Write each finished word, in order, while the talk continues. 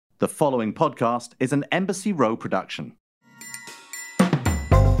The following podcast is an Embassy Row production. Oh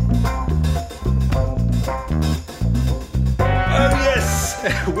yes,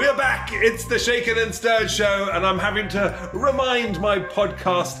 we're back. It's the Shaken and Stirred show, and I'm having to remind my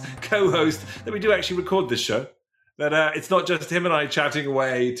podcast co-host that we do actually record this show. That it's not just him and I chatting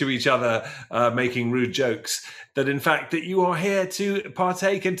away to each other, making rude jokes. That in fact that you are here to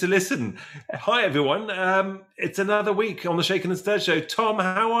partake and to listen. Hi everyone, it's another week on the Shaken and Stirred show. Tom,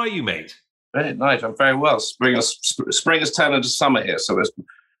 how are you, mate? Very nice. I'm very well. Spring has turned into summer here, so it's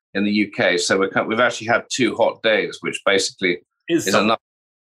in the UK. So we've actually had 2 hot days, which basically is enough.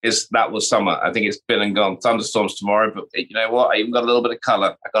 That was summer. I think it's been and gone. Thunderstorms tomorrow, but you know what? I even got a little bit of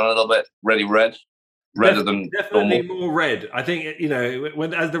colour. I got a little bit redder than definitely normal. More red. I think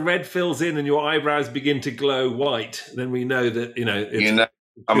when as the red fills in and your eyebrows begin to glow white, then we know that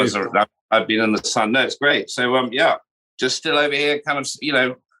I've been in the sun. No, it's great. So just still over here, kind of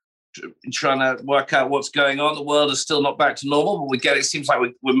trying to work out what's going on. The world is still not back to normal, but we get it. It seems like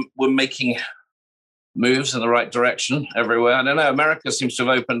we're making moves in the right direction everywhere. I don't know. America seems to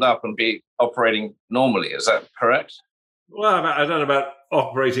have opened up and be operating normally. Is that correct? Well, I don't know about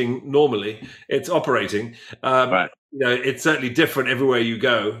operating normally. It's operating. Right. It's certainly different everywhere you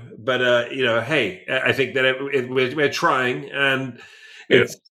go. But hey, I think that we're trying, and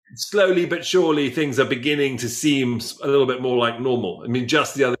it's slowly but surely things are beginning to seem a little bit more like normal. I mean,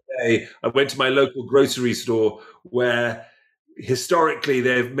 just the other day, I went to my local grocery store where historically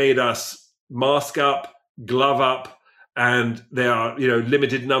they've made us mask up, glove up. And there are,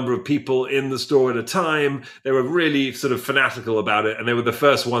 limited number of people in the store at a time. They were really sort of fanatical about it, and they were the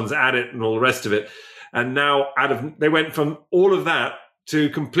first ones at it and all the rest of it. And now they went from all of that to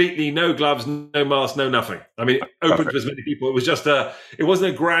completely no gloves, no mask, no nothing. I mean, open to as many people. It was just it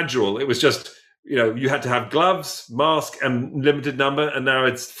wasn't a gradual. It was just, you had to have gloves, mask, and limited number. And now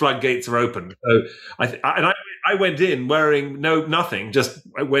it's floodgates are open. So I went in wearing nothing. Just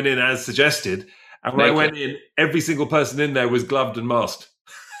I went in as suggested. And when I went in, every single person in there was gloved and masked.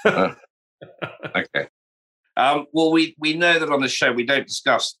 Okay. Well, we know that on the show we don't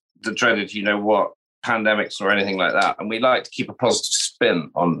discuss the dreaded, pandemics or anything like that. And we like to keep a positive spin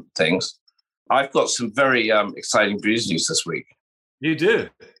on things. I've got some very exciting booze news this week. You do?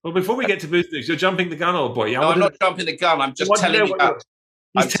 Well, before we get to booze news, you're jumping the gun, old boy. No, I'm not jumping the gun. I'm just telling you that.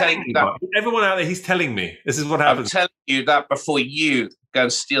 He's telling me that. Everyone out there, he's telling me. This is what happens. I'm telling you that before you go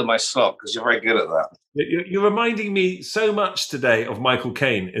and steal my slot, because you're very good at that. You're reminding me so much today of Michael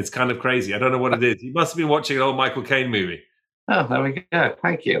Caine. It's kind of crazy. I don't know what it is. You must have been watching an old Michael Caine movie. Oh, there we go.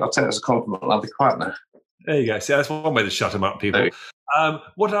 Thank you. I'll take that as a compliment. I'll be quiet now. There you go. See, that's one way to shut him up, people.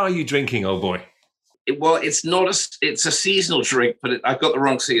 What are you drinking, old boy? It's not it's a seasonal drink, but I've got the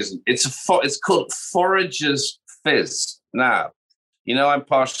wrong season. It's called Forager's Fizz. Now, I'm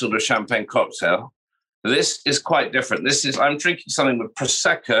partial to a champagne cocktail. This is quite different. I'm drinking something with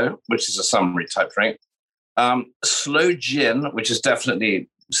Prosecco, which is a summery type drink. Sloe gin, which is definitely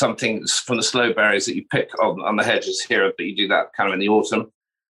something from the sloe berries that you pick on the hedges here, but you do that kind of in the autumn.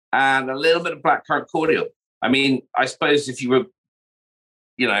 And a little bit of blackcurrant cordial. I mean, I suppose if you were,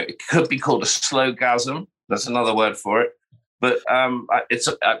 it could be called a slow-gasm. That's another word for it. But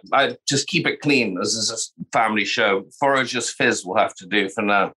I just keep it clean. This is a family show. Forager's Fizz will have to do for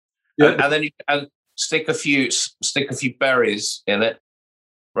now. Yeah. And then you can stick a few berries in it,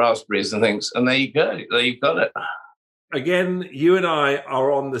 raspberries and things, and there you go. There you've got it. Again, you and I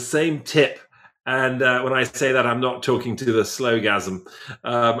are on the same tip. And when I say that, I'm not talking to the slow-gasm.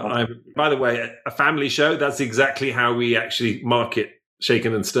 I'm, by the way, a family show. That's exactly how we actually market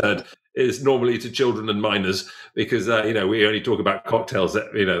Shaken and Stirred, is normally to children and minors, because we only talk about cocktails the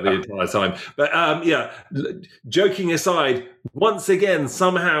entire time. But joking aside, once again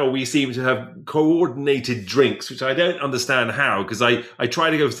somehow we seem to have coordinated drinks, which I don't understand how, because I try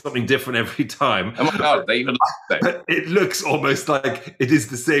to go for something different every time. Oh my God, they even it looks almost like it is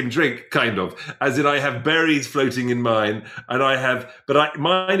the same drink, kind of, as in I have berries floating in mine, and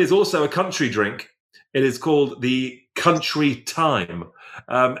mine is also a country drink. It is called the Country Time.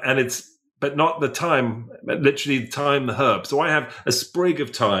 And but not the thyme, but literally thyme, the herb. So I have a sprig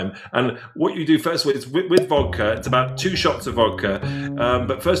of thyme. And what you do first of all, it's with vodka. It's about 2 shots of vodka.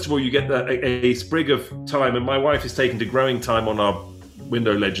 But first of all, you get a sprig of thyme. And my wife is taken to growing thyme on our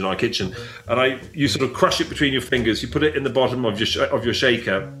window ledge in our kitchen. And you sort of crush it between your fingers. You put it in the bottom of your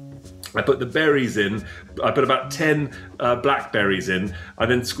shaker. I put the berries in. I put about 10 blackberries in. I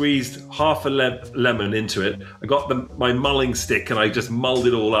then squeezed half a lemon into it. I got my mulling stick and I just mulled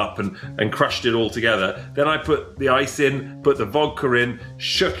it all up and crushed it all together. Then I put the ice in, put the vodka in,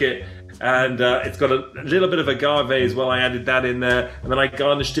 shook it, and it's got a little bit of agave as well. I added that in there, and then I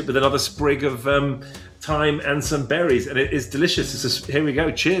garnished it with another sprig of thyme and some berries, and it is delicious. Here we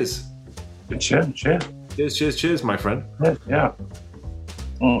go. Cheers. Cheers. Cheers, my friend. Yeah.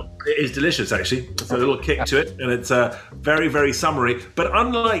 It is delicious, actually. It's a little kick to it, and it's very, very summery. But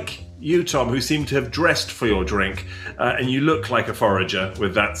unlike you, Tom, who seem to have dressed for your drink, and you look like a forager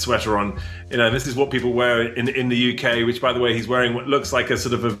with that sweater on. This is what people wear in the UK, which, by the way, he's wearing what looks like a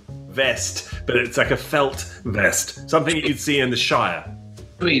sort of a vest, but it's like a felt vest, something you'd see in the Shire.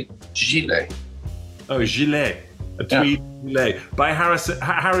 Tweed gilet. Oh, gilet. A tweed gilet. By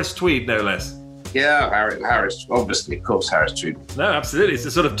Harris Tweed, no less. Yeah, Harris, obviously, of course, Harris Tweed. No, absolutely. It's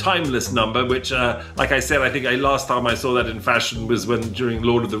a sort of timeless number, which, like I said, I think last time I saw that in fashion was during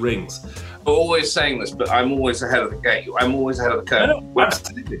Lord of the Rings. I'm always saying this, but I'm always ahead of the game. I'm always ahead of the curve. No,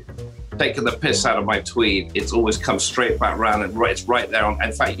 absolutely. Taking the piss out of my tweed, it's always come straight back round, and it's right there.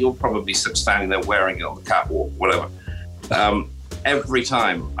 In fact, you're probably standing there wearing it on the catwalk, whatever. Every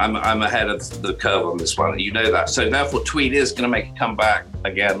time I'm ahead of the curve on this one. You know that. So therefore, tweed is going to make a comeback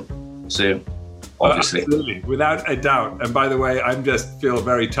again soon. Obviously. Absolutely, without a doubt. And by the way, I just feel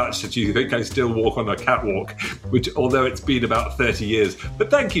very touched that you think I still walk on a catwalk, which, although it's been about 30 years.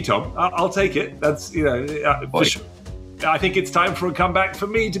 But thank you, Tom. I'll take it. That's, for sure. I think it's time for a comeback for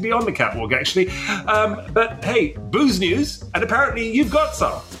me to be on the catwalk, actually. But hey, booze news, and apparently you've got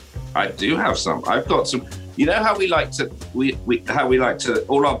some. I do have some. I've got some. You know how we like to,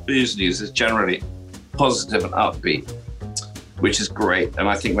 all our booze news is generally positive and upbeat, which is great, and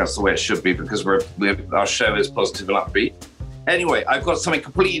I think that's the way it should be because our show is positive and upbeat. Anyway, I've got something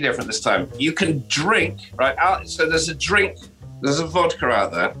completely different this time. You can drink, right? So there's a vodka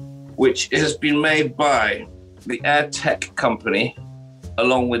out there, which has been made by the AirTech company,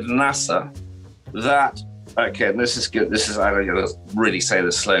 along with NASA. This is good. I'm going to really say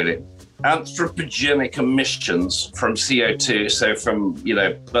this slowly. Anthropogenic emissions from CO2, so from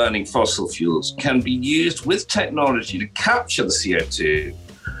burning fossil fuels, can be used with technology to capture the CO2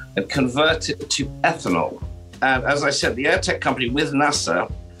 and convert it to ethanol. And as I said, the AirTech company with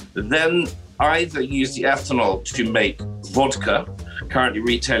NASA then either use the ethanol to make vodka, currently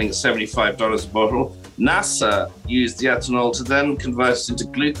retailing at $75 a bottle. NASA used the ethanol to then convert it into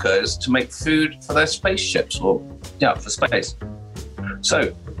glucose to make food for their spaceships, for space.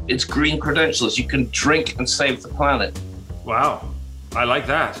 So it's green credentials. You can drink and save the planet. Wow, I like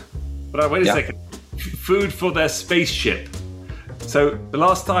that. But wait a second. Food for their spaceship. So the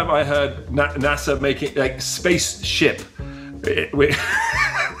last time I heard NASA making spaceship, you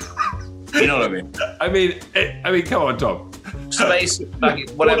know what I mean? I mean, come on, Tom. Space,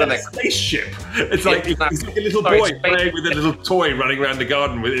 whatever they spaceship. It's like a little boy playing with a little toy running around the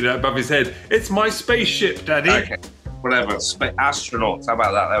garden with it above his head. It's my spaceship, Daddy. Okay. Whatever, astronauts. How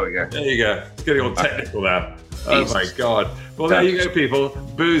about that? There we go. There you go. It's getting all technical now. Oh my God. Well, there you go, people.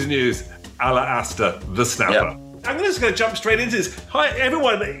 Booze news a la Asta, the Snapper. Yep. I'm just going to jump straight into this. Hi,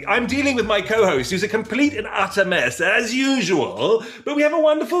 everyone. I'm dealing with my co-host, who's a complete and utter mess, as usual. But we have a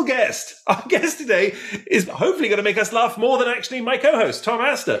wonderful guest. Our guest today is hopefully going to make us laugh more than actually my co-host, Tom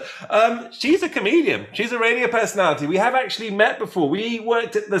Astor. She's a comedian. She's a radio personality. We have actually met before. We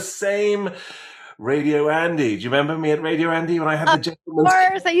worked at the same Radio Andy. Do you remember me at Radio Andy when I had the gentleman's... Of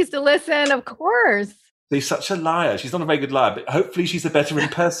course, I used to listen. Of course. She's such a liar. She's not a very good liar, but hopefully she's a better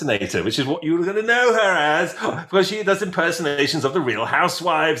impersonator, which is what you're going to know her as, because she does impersonations of the Real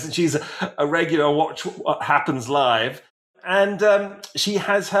Housewives, and she's a regular Watch What Happens Live. And she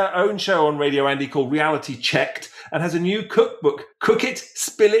has her own show on Radio Andy called Reality Checked, and has a new cookbook, Cook It,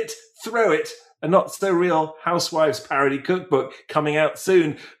 Spill It, Throw It, a not so real Housewives parody cookbook coming out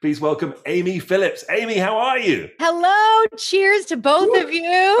soon. Please welcome Amy Phillips. Amy, how are you? Hello. Cheers to both of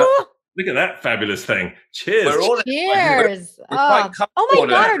you. Look at that fabulous thing. Cheers. Cheers. We're quite oh my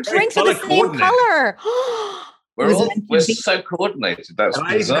God, our drinks are the same color. We're so coordinated. That's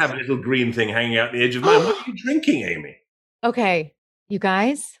I even have a little green thing hanging out the edge of mine. What are you drinking, Amy? Okay, you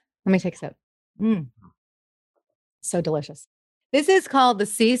guys, let me take a sip. So delicious. This is called the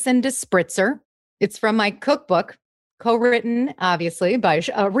Cease and Desist Spritzer. It's from my cookbook, co-written, obviously, by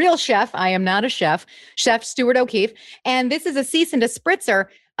a real chef. I am not a chef, Chef Stuart O'Keefe. And this is a Cease and Desist Spritzer,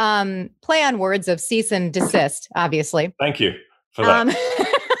 play on words of cease and desist, obviously. Thank you for that.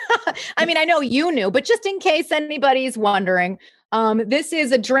 I mean, I know you knew, but just in case anybody's wondering, this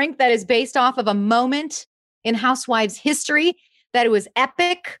is a drink that is based off of a moment in Housewives history that it was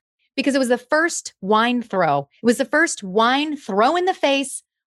epic because it was the first wine throw. It was the first wine throw in the face.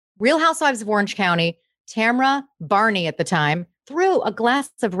 Real Housewives of Orange County, Tamra Barney at the time, threw a glass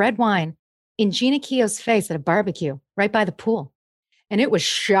of red wine in Gina Keogh's face at a barbecue right by the pool. And it was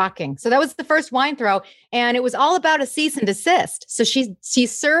shocking. So that was the first wine throw. And it was all about a cease and desist. So she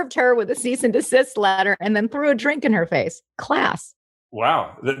served her with a cease and desist letter and then threw a drink in her face. Class.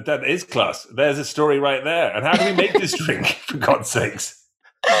 Wow, that is class. There's a story right there. And how do we make this drink, for God's sakes?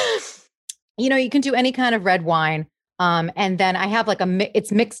 You can do any kind of red wine. And then I have like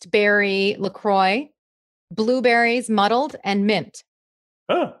it's mixed berry LaCroix, blueberries muddled, and mint.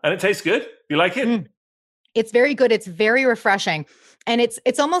 Oh, and it tastes good. You like it? It's very good. It's very refreshing. And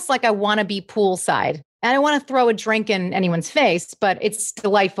it's almost like I want to be poolside. I don't want to throw a drink in anyone's face, but it's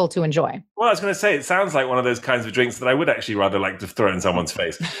delightful to enjoy. Well, I was going to say, it sounds like one of those kinds of drinks that I would actually rather like to throw in someone's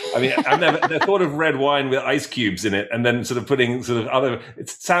face. I mean, I've never thought of red wine with ice cubes in it and then sort of putting sort of other, it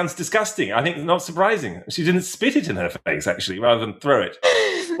sounds disgusting. I think not surprising. She didn't spit it in her face, actually, rather than throw it.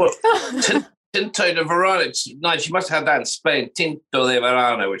 Well, Tinto de Verano, it's nice. You must have that in Spain. Tinto de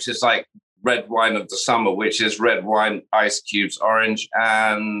Verano, which is like red wine of the summer, which is red wine, ice cubes, orange,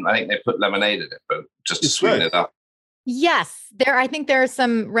 and I think they put lemonade in it, but just to sweeten it up. Yes, I think there are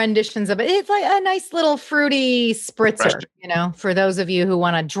some renditions of it. It's like a nice little fruity spritzer, for those of you who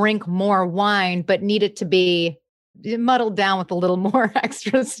want to drink more wine, but need it to be muddled down with a little more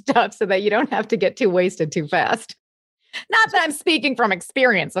extra stuff so that you don't have to get too wasted too fast. Not that I'm speaking from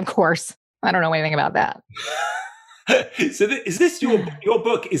experience, of course. I don't know anything about that. So is this your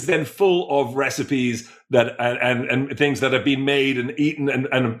book is then full of recipes that and things that have been made and eaten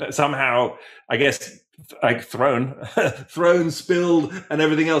and somehow, I guess, like thrown, spilled, and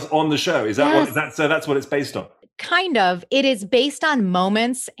everything else on the show? Is that Yes. So that's what it's based on? Kind of. It is based on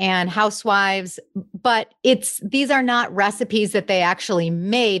moments and housewives, but these are not recipes that they actually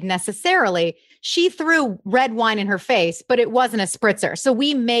made necessarily. She threw red wine in her face, but it wasn't a spritzer. So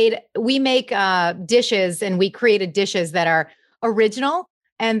we make dishes, and we created dishes that are original,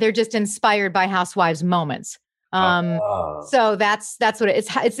 and they're just inspired by housewives moments. So that's what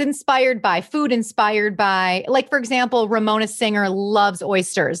it's inspired by food, inspired by, like, for example, Ramona Singer loves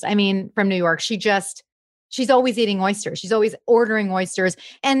oysters. I mean, from New York, she's always eating oysters. She's always ordering oysters,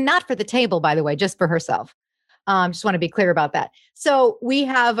 and not for the table, by the way, just for herself. Just want to be clear about that. So we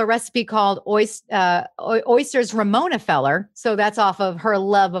have a recipe called Oysters Ramona Feller. So that's off of her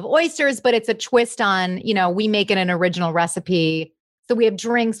love of oysters, but it's a twist on, we make it an original recipe. So we have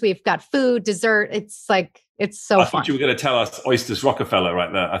drinks, we've got food, dessert. It's so fun. I thought you were going to tell us Oysters Rockefeller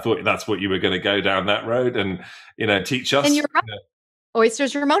right there. I thought that's what you were going to go down that road and, teach us. And you're right.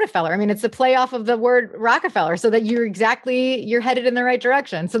 Oysters Ramona Feller. I mean, it's a play off of the word Rockefeller, so that you're headed in the right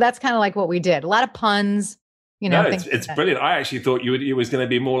direction. So that's kind of like what we did. A lot of puns. No, it's brilliant. I actually thought you was going to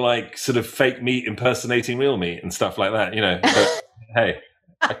be more like sort of fake meat impersonating real meat and stuff like that. But hey,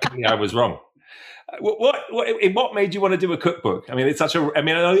 I was wrong. What made you want to do a cookbook? I mean, I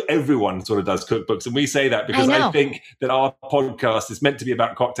know everyone sort of does cookbooks, and we say that because I think that our podcast is meant to be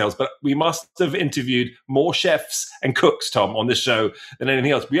about cocktails, but we must have interviewed more chefs and cooks, Tom, on this show than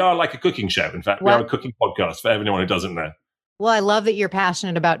anything else. We are like a cooking show. In fact, we are a cooking podcast for anyone who doesn't know. Well, I love that you're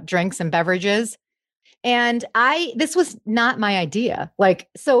passionate about drinks and beverages. And this was not my idea.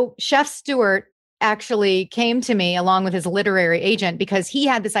 So Chef Stewart actually came to me along with his literary agent because he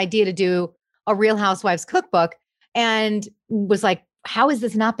had this idea to do a Real Housewives cookbook and was like, how has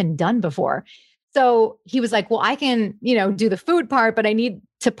this not been done before? So he was like, well, I can, do the food part, but I need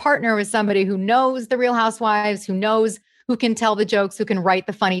to partner with somebody who knows the Real Housewives, who can tell the jokes, who can write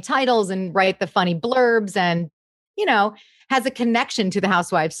the funny titles and write the funny blurbs and, has a connection to the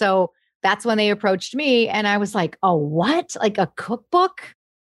housewives. So that's when they approached me, and I was like, oh, what? Like a cookbook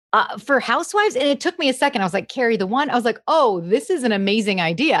for housewives? And it took me a second. I was like, Carrie, I was like, oh, this is an amazing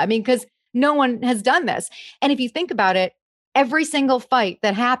idea. I mean, because no one has done this. And if you think about it, every single fight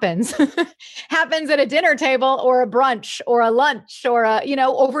that happens happens at a dinner table or a brunch or a lunch or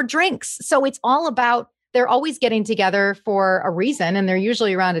over drinks. So it's all about, they're always getting together for a reason, and they're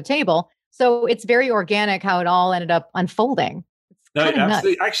usually around a table. So it's very organic how it all ended up unfolding. No,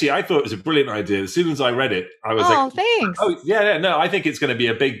 absolutely. Actually, I thought it was a brilliant idea. As soon as I read it, I was like, thanks. Oh, yeah, no, I think it's going to be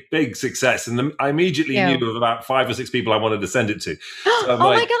a big, big success. And I immediately knew of about 5 or 6 people I wanted to send it to. So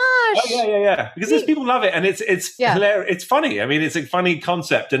my gosh. Oh, yeah. Because these people love it. And it's hilarious. It's funny. I mean, it's a funny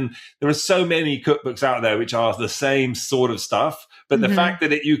concept. And there are so many cookbooks out there which are the same sort of stuff. But the fact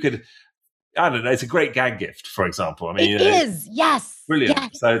that you could, I don't know, it's a great gag gift, for example. I mean, it is. Yes. Brilliant.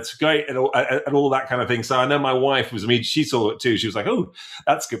 Yes. So it's great and all that kind of thing. So I know my wife she saw it too. She was like, oh,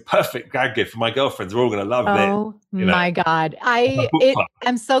 that's a perfect gag gift for my girlfriends. We're all going to love this. Oh my God.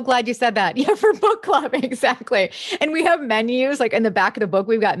 I'm so glad you said that. Yeah, for book club. Exactly. And we have menus, like in the back of the book,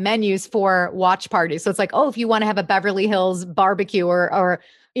 we've got menus for watch parties. So it's like, oh, if you want to have a Beverly Hills barbecue or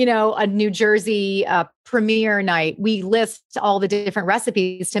a New Jersey premiere night, we list all the different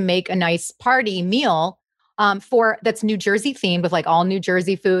recipes to make a nice party meal for that's New Jersey themed with like all New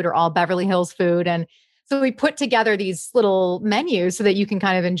Jersey food or all Beverly Hills food. And so we put together these little menus so that you can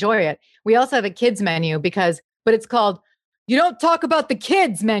kind of enjoy it. We also have a kids menu but it's called, you don't talk about the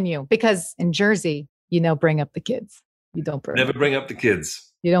kids menu, because in Jersey, bring up the kids. You don't never bring up the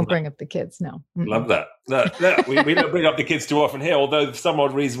kids. You don't bring up the kids. No. Love that. No, we don't bring up the kids too often here, although for some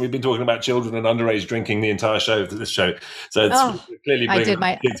odd reason we've been talking about children and underage drinking the entire show of this show. So it's clearly I did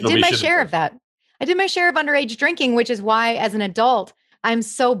my share of that. I did my share of underage drinking, which is why as an adult, I'm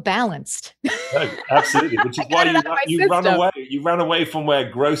so balanced. No, absolutely. Which is why you run away. You ran away from where?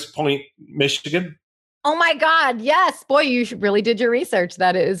 Grosse Pointe, Michigan? Oh my God. Yes. Boy, you really did your research.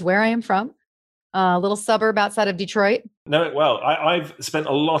 That is where I am from. A little suburb outside of Detroit. No, well, I've spent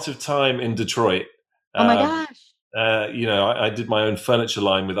a lot of time in Detroit. Oh my gosh. I did my own furniture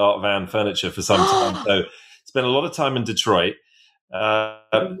line with Art Van Furniture for some time. So spent a lot of time in Detroit.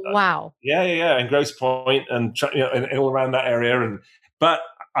 Wow. Yeah. And Grosse Pointe and all around that area. But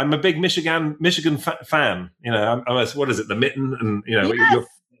I'm a big Michigan fan. I'm what is it? The Mitten, and yes.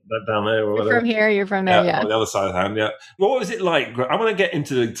 You're down there. Or you're from here. You're from there. Yeah. On the other side of the hand. Yeah. What was it like? I want to get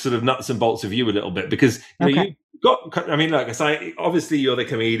into the sort of nuts and bolts of you a little bit, because you got. I mean, like I say, obviously you're the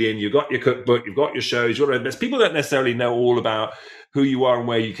comedian. You've got your cookbook. You've got your shows. People don't necessarily know all about who you are and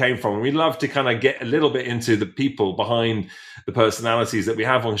where you came from. And we'd love to kind of get a little bit into the people behind the personalities that we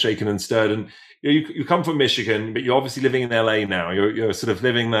have on Shaken and Stirred. And you come from Michigan, but you're obviously living in LA now. You're sort of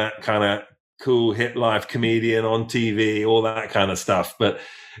living that kind of cool hit life, comedian on TV, all that kind of stuff. But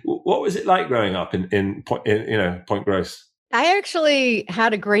what was it like growing up in Point Grosse? I actually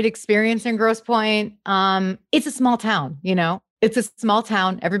had a great experience in Grosse Pointe. It's a small town, it's a small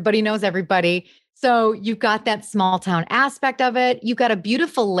town. Everybody knows everybody. So you've got that small town aspect of it. You've got a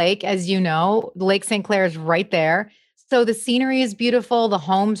beautiful lake, as you know. Lake St. Clair is right there. So the scenery is beautiful. The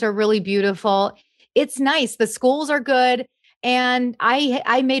homes are really beautiful. It's nice. The schools are good. And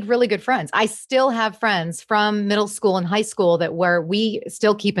I made really good friends. I still have friends from middle school and high school where we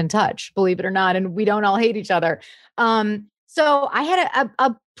still keep in touch, believe it or not. And we don't all hate each other. So I had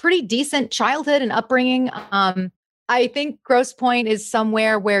a pretty decent childhood and upbringing. I think Grosse Pointe is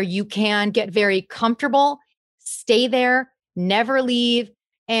somewhere where you can get very comfortable, stay there, never leave.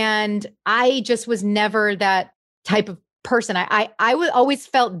 And I just was never that type of person. I always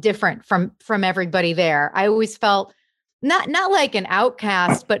felt different from everybody there. I always felt not like an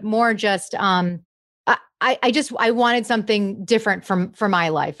outcast, but more just, I wanted something different from my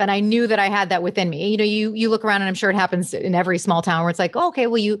life. And I knew that I had that within me. You look around, and I'm sure it happens in every small town where it's like, oh, okay,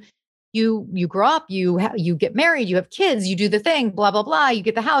 well, you grow up, you get married, you have kids, you do the thing, blah, blah, blah, you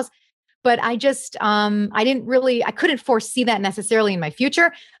get the house. But I just, I couldn't foresee that necessarily in my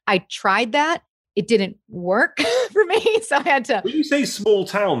future. I tried that. It didn't work for me. So I had to. When you say small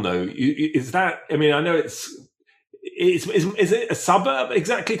town though, is that, I mean, I know is it a suburb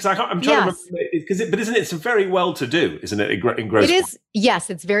exactly? Because I'm trying to remember. But isn't it very well to do? Isn't it in Grosse Pointe? It is. Yes,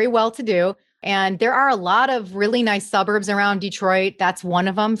 it's very well to do, and there are a lot of really nice suburbs around Detroit. That's one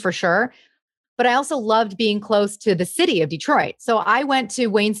of them for sure. But I also loved being close to the city of Detroit. So I went to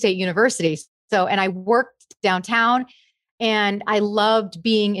Wayne State University. And I worked downtown, and I loved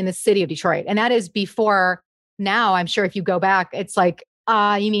being in the city of Detroit. And that is before now. I'm sure if you go back, it's like.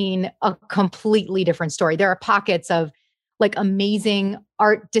 You mean a completely different story. There are pockets of like amazing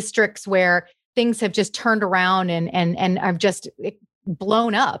art districts where things have just turned around and have just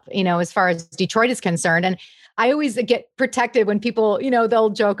blown up, as far as Detroit is concerned. And I always get protected when people, they'll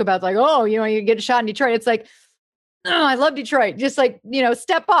joke about like, oh, you get shot in Detroit. It's like, oh, I love Detroit. Just like,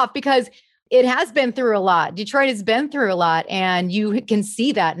 step off, because it has been through a lot. Detroit has been through a lot. And you can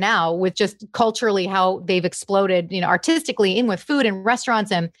see that now with just culturally how they've exploded, artistically in with food and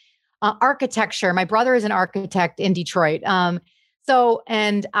restaurants and architecture. My brother is an architect in Detroit. And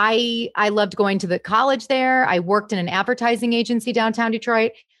I loved going to the college there. I worked in an advertising agency downtown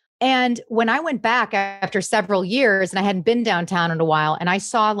Detroit. And when I went back after several years and I hadn't been downtown in a while, and I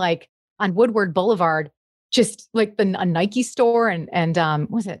saw like on Woodward Boulevard, just like a Nike store and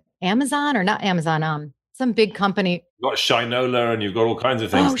was it Amazon or not Amazon? Some big company. You've got Shinola and you've got all kinds of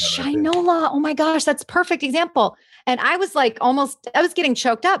things. Oh, Shinola. Oh my gosh, that's a perfect example. And I was like I was getting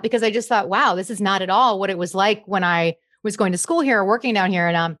choked up because I just thought, wow, this is not at all what it was like when I was going to school here or working down here.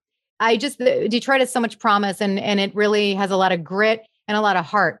 And Detroit has so much promise and it really has a lot of grit and a lot of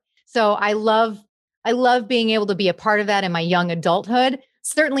heart. So I love being able to be a part of that in my young adulthood.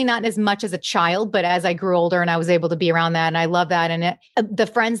 certainly not as much as a child, but as I grew older and I was able to be around that. And I love that. And the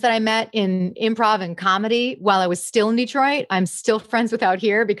friends that I met in improv and comedy while I was still in Detroit, I'm still friends with out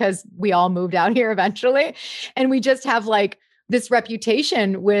here because we all moved out here eventually. And we just have like this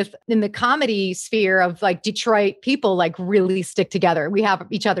reputation in the comedy sphere of like Detroit people like really stick together. We have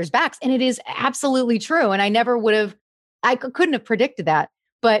each other's backs, and it is absolutely true. And I couldn't have predicted that,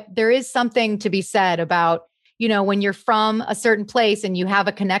 but there is something to be said about, when you're from a certain place and you have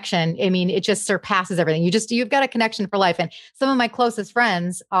a connection. I mean, it just surpasses everything. You've got a connection for life. And some of my closest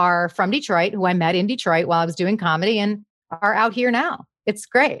friends are from Detroit, who I met in Detroit while I was doing comedy, and are out here now. It's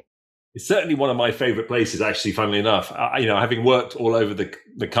great. It's certainly one of my favorite places, actually, funnily enough. Having worked all over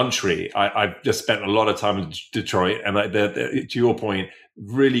the country, I've just spent a lot of time in Detroit. And to your point,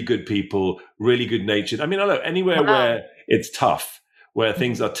 really good people, really good natured. I mean, I know anywhere where it's tough, where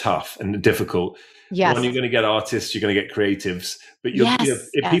things are tough and difficult. Yes. When you're going to get artists, you're going to get creatives, but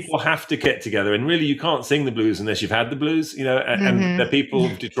people have to get together, and really you can't sing the blues unless you've had the blues, and the people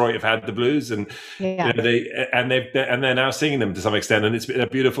of Detroit have had the blues, and they're now singing them to some extent, and it's been a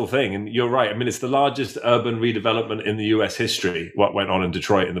beautiful thing. And you're right. I mean, it's the largest urban redevelopment in the US history, what went on in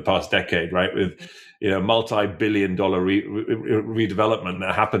Detroit in the past decade, right? With multi-billion-dollar redevelopment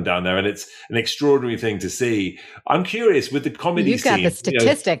that happened down there. And it's an extraordinary thing to see. I'm curious with the comedy scene. You've got the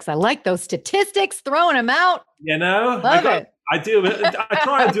statistics. I like those statistics, throwing them out. Love it. I do. I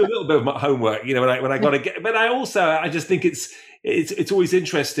try and do a little bit of my homework, when I got to get, but I just think it's always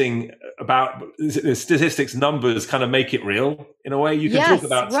interesting about the statistics. Numbers kind of make it real in a way. You can talk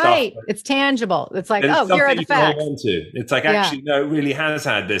about stuff. Right. It's tangible. It's like, here are the facts. It's like, actually, no, it really has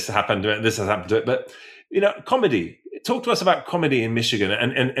had this happen to it. This has happened to it. But, comedy. Talk to us about comedy in Michigan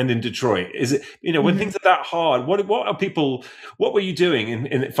and in Detroit. Is it, when things are that hard, what were you doing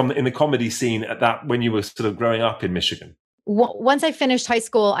in the comedy scene when you were sort of growing up in Michigan? Once I finished high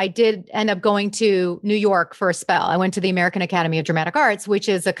school, I did end up going to New York for a spell. I went to the American Academy of Dramatic Arts, which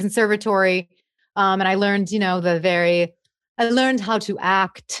is a conservatory. And I learned, I learned how to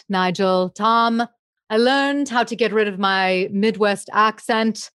act, Nigel, Tom. I learned how to get rid of my Midwest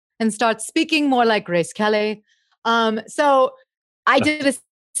accent and start speaking more like Grace Kelly. So I did a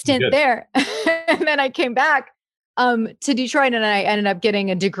stint there, and then I came back to Detroit, and I ended up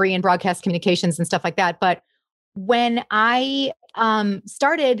getting a degree in broadcast communications and stuff like that. But when I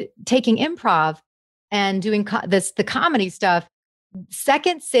started taking improv and doing the comedy stuff,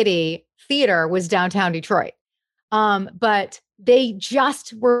 Second City Theater was downtown Detroit. But they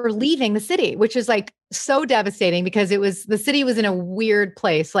just were leaving the city, which is like so devastating because the city was in a weird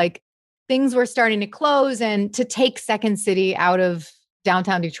place. Like things were starting to close, and to take Second City out of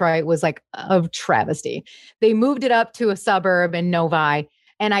downtown Detroit was like a travesty. They moved it up to a suburb in Novi.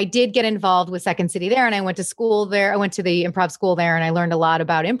 And I did get involved with Second City there, and I went to school there. I went to the improv school there, and I learned a lot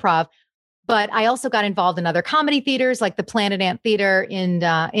about improv. But I also got involved in other comedy theaters, like the Planet Ant Theater in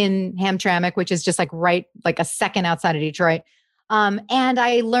Hamtramck, which is just like a second outside of Detroit. And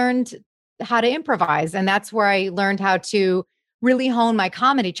I learned how to improvise, and that's where I learned how to really hone my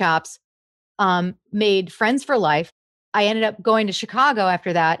comedy chops. Made friends for life. I ended up going to Chicago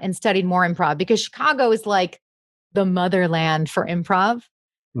after that and studied more improv because Chicago is like the motherland for improv.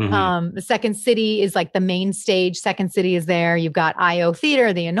 Mm-hmm. The Second City is like the main stage. Second City is there. You've got IO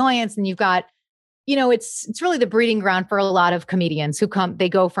Theater, The Annoyance, and you've got, it's really the breeding ground for a lot of comedians who they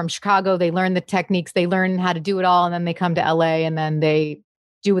go from Chicago, they learn the techniques, they learn how to do it all, and then they come to LA and then they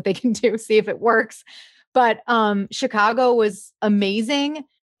do what they can do, see if it works. But Chicago was amazing.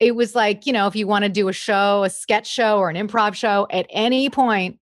 It was like, if you want to do a show, a sketch show or an improv show at any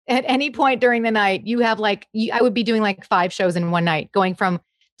point during the night, you have I would be doing like 5 shows in one night, going from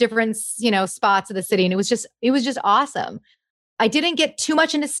different, spots of the city. And it was just awesome. I didn't get too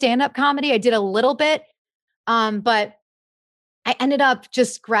much into stand-up comedy. I did a little bit. But I ended up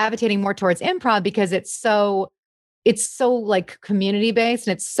just gravitating more towards improv because it's so like community based,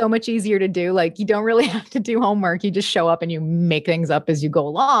 and it's so much easier to do. Like you don't really have to do homework. You just show up and you make things up as you go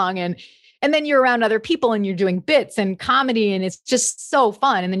along. And then you're around other people and you're doing bits and comedy, and it's just so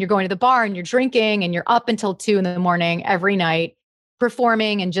fun. And then you're going to the bar and you're drinking and you're up until 2 a.m. every night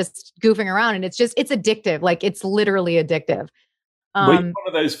performing and just goofing around. And it's addictive. Like it's literally addictive. Were you one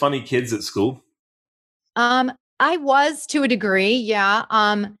of those funny kids at school? I was to a degree. Yeah.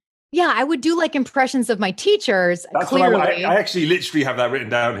 I would do like impressions of my teachers. That's clearly. What I actually literally have that written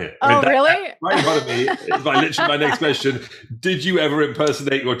down here. Really? Right in front of me. It's literally my next question. Did you ever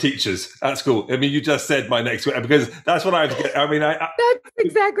impersonate your teachers at school? I mean, you just said my next question because that's what that's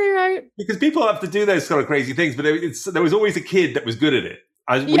exactly right. Because people have to do those sort of crazy things, but there was always a kid that was good at it.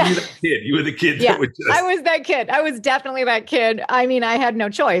 Were you that kid? You were the kid that would just... I was that kid. I was definitely that kid. I mean, I had no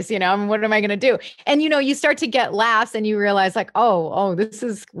choice, you know. I mean, what am I going to do? And, you know, you start to get laughs and you realize like, oh, this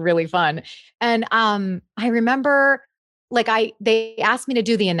is really fun. And I remember like they asked me to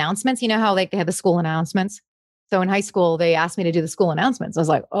do the announcements. You know how like they have the school announcements? So in high school, they asked me to do the school announcements. I was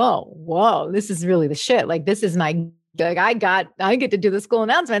like, oh, whoa, this is really the shit. Like, this is my, like, I get to do the school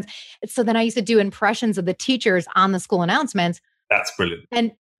announcements. So then I used to do impressions of the teachers on the school announcements. That's brilliant.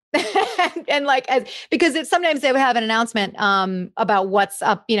 And and like, because sometimes they would have an announcement about what's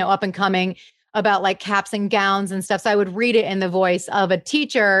up, you know, up and coming, about like caps and gowns and stuff. So I would read it in the voice of a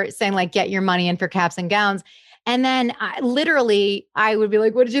teacher saying like, get your money in for caps and gowns. And then I would be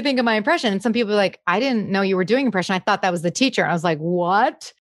like, what did you think of my impression? And some people were like, I didn't know you were doing impression. I thought that was the teacher. I was like,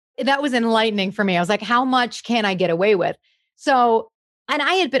 what? That was enlightening for me. I was like, how much can I get away with? So, and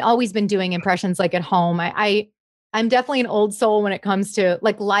I had always been doing impressions like at home. I'm definitely an old soul when it comes to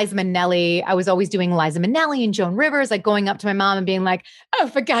like Liza Minnelli. I was always doing Liza Minnelli and Joan Rivers, like going up to my mom and being like, oh,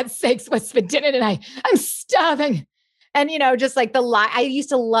 for God's sakes, what's for dinner tonight? I'm starving. And, you know, just like I used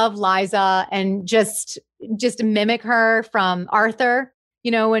to love Liza and just mimic her from Arthur,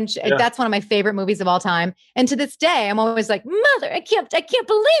 you know, that's one of my favorite movies of all time. And to this day, I'm always like, mother, I can't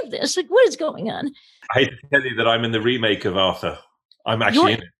believe this. Like, what is going on? I hate to tell you that I'm in the remake of Arthur. I'm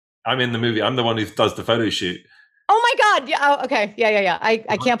actually in it. I'm in the movie. I'm the one who does the photo shoot. Oh my God. Yeah. Oh, okay. Yeah.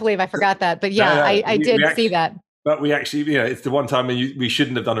 I can't believe I forgot that. But yeah, I did see that. But we actually, you know, it's the one time when we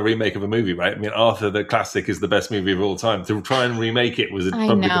shouldn't have done a remake of a movie, right? I mean, Arthur, the classic, is the best movie of all time. To try and remake it was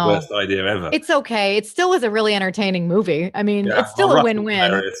probably the worst idea ever. It's okay. It still was a really entertaining movie. I mean, it's still a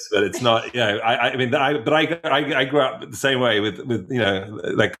win-win. But it's not, you know, I grew up the same way with you know,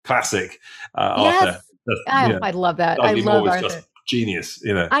 like classic Arthur. Yes. I love that. I love Arthur. Just genius,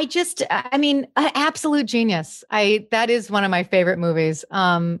 you know. I mean, absolute genius. That is one of my favorite movies.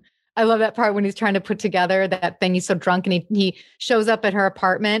 I love that part when he's trying to put together that thing. He's so drunk and he shows up at her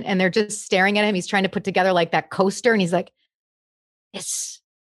apartment and they're just staring at him. He's trying to put together like that coaster and he's like, it's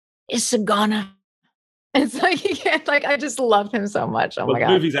a goner. It's like, he can't, like, I just loved him so much. Oh my God.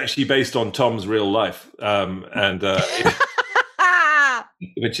 The movie's actually based on Tom's real life.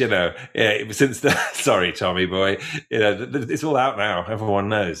 Which, you know, sorry, Tommy boy, you know, it's all out now. Everyone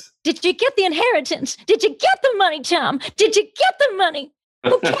knows. Did you get the inheritance? Did you get the money, Tom? Did you get the money?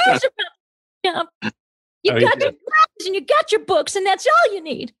 Who cares about Tom? You got your plans and you got your books, and that's all you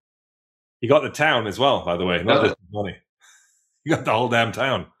need. You got the town as well, by the way, not just money. You got the whole damn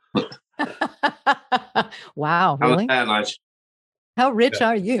town. Wow, really? How rich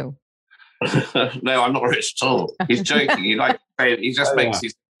are you? No, I'm not rich at all. He's joking. He just makes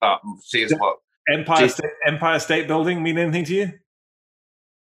his up and sees what. Empire State Building mean anything to you?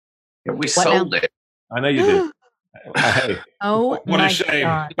 Yeah, we sold it. I know you did. Hey, what a shame!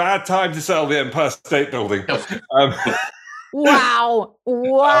 God. Bad time to sell the Empire State Building. Wow,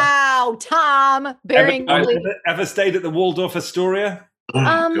 Tom. Ever stayed at the Waldorf Astoria?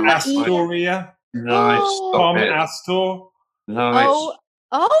 Astoria. Nice. Tom Astor. Nice.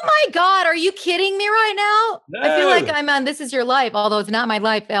 Oh my God, are you kidding me right now? No. I feel like I'm on This Is Your Life, although it's not my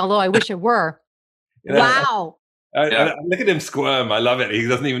life, although I wish it were. You know, wow. Look at him squirm. I love it. He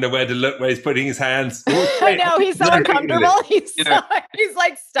doesn't even know where to look, where he's putting his hands. I know, he's so uncomfortable. He's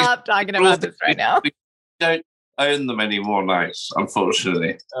like, stop talking about this right now. We don't own them anymore, nice,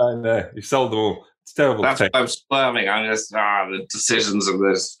 unfortunately. I know. You've sold them all. It's terrible. That's why I'm squirming. I'm just, the decisions of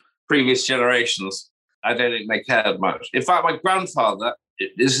this previous generations, I don't think they cared much. In fact, my grandfather,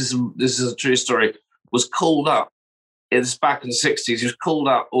 this is a true story, was called up. It's back in the 60s. He was called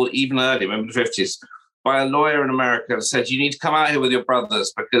up, or even earlier, maybe the 50s, by a lawyer in America and said, you need to come out here with your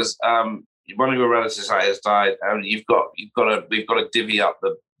brothers because one of your relatives has died and we've got to divvy up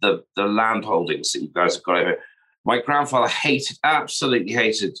the land holdings that you guys have got over here. My grandfather absolutely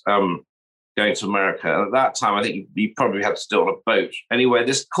hated going to America. And at that time, I think he probably had to do it on a boat. Anyway,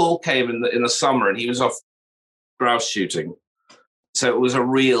 this call came in the summer and he was off grouse shooting. So it was a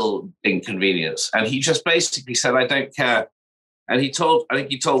real inconvenience. And he just basically said, I don't care. And I think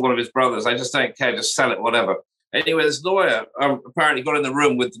he told one of his brothers, I just don't care, just sell it, whatever. Anyway, this lawyer apparently got in the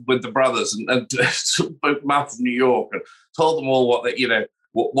room with the brothers and spoke them out of New York and told them all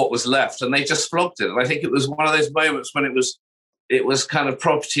what was left. And they just flogged it. And I think it was one of those moments when it was kind of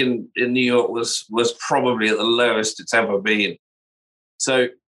property in New York was probably at the lowest it's ever been. So,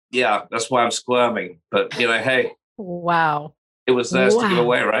 yeah, that's why I'm squirming. But, hey. Wow. It was theirs to give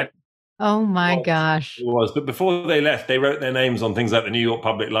away, right? Oh my gosh! It was, but before they left, they wrote their names on things like the New York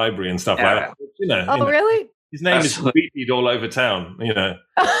Public Library and stuff like that. Really? His name is repeated all over town, you know.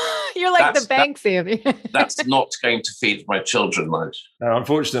 You're like the Banksy of you. That's not going to feed my children much. No,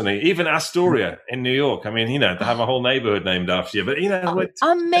 unfortunately, even Astoria in New York. I mean, you know, they have a whole neighborhood named after you. But you know,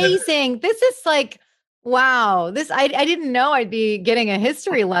 amazing. This is like, wow. This I didn't know I'd be getting a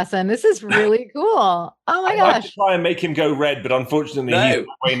history lesson. This is really cool. Oh my gosh! To try and make him go red, but unfortunately, he's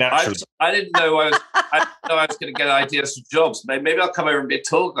way natural. I didn't know I was going to get ideas for jobs. Maybe I'll come over and be a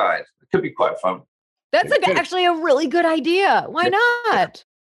tour guide. It could be quite fun. That's actually a really good idea. Why not?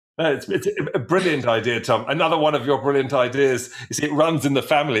 It's a brilliant idea, Tom. Another one of your brilliant ideas is it runs in the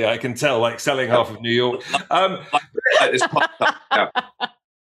family. I can tell, like selling half of New York. Like this podcast.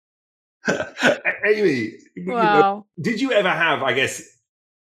 Amy, wow. Did you ever have, I guess,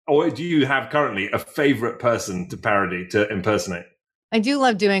 or do you have currently a favorite person to parody, to impersonate? I do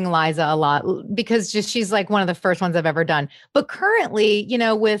love doing Liza a lot because she's like one of the first ones I've ever done. But currently, you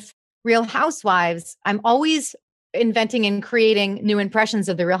know, with Real Housewives, I'm always inventing and creating new impressions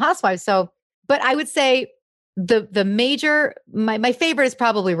of the Real Housewives. So, but I would say the major, my favorite is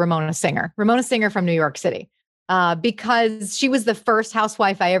probably Ramona Singer from New York City, because she was the first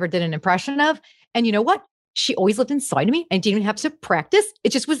housewife I ever did an impression of. And you know what? She always lived inside of me and didn't even have to practice.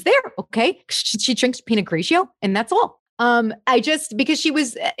 It just was there. Okay. She drinks Pinot Grigio and that's all. Because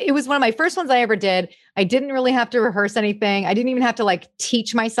it was one of my first ones I ever did. I didn't really have to rehearse anything. I didn't even have to like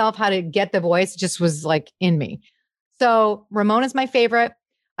teach myself how to get the voice. It just was like in me. So Ramona's my favorite.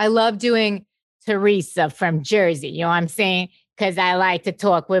 I love doing Teresa from Jersey. You know what I'm saying? Because I like to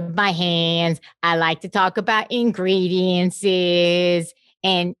talk with my hands. I like to talk about ingredients.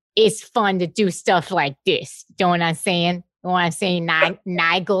 And it's fun to do stuff like this. You know what I'm saying? You know what I'm saying?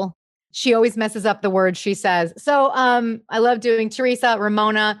 Nigel. She always messes up the words she says. So I love doing Teresa,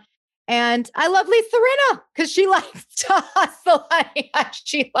 Ramona, and I love Lisa Rinna because she likes to hustle.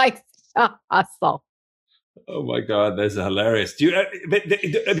 She likes to hustle. Oh my God, those are hilarious.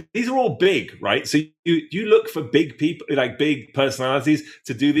 These are all big, right? So you look for big people, like big personalities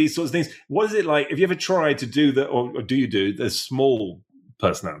to do these sorts of things. What is it like? Have you ever tried to do or do you do the small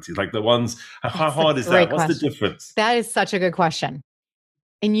personalities, like the ones, how hard is that? What's the difference? That is such a good question.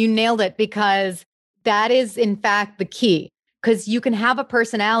 And you nailed it because that is, in fact, the key. Because you can have a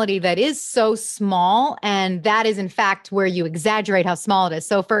personality that is so small, and that is, in fact, where you exaggerate how small it is.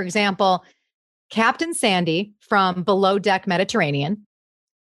 So, for example, Captain Sandy from Below Deck Mediterranean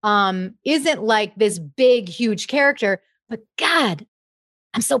isn't like this big, huge character, but God,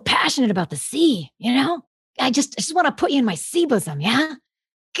 I'm so passionate about the sea, you know? I just want to put you in my sea bosom, yeah?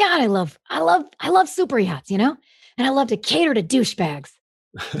 God, I love super yachts, you know? And I love to cater to douchebags.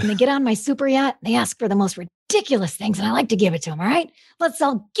 And they get on my super yacht, they ask for the most ridiculous things, and I like to give it to them, all right? Let's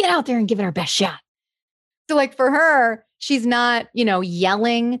all get out there and give it our best shot. So like for her, she's not, you know,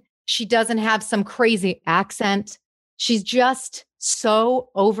 yelling. She doesn't have some crazy accent. She's just so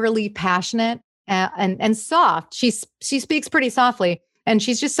overly passionate and soft. She speaks pretty softly, and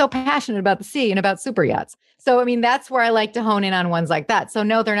she's just so passionate about the sea and about super yachts. So, I mean, that's where I like to hone in on ones like that. So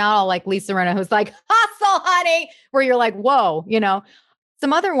no, they're not all like Lisa Rinna, who's like, hustle, honey, where you're like, whoa, you know.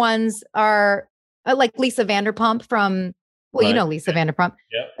 Some other ones are like Lisa Vanderpump from, well, right. You know Lisa Vanderpump.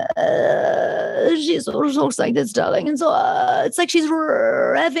 Yeah. She's so excited, darling. And so it's like she's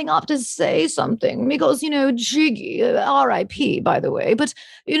revving up to say something because, you know, Jiggy, R.I.P., by the way. But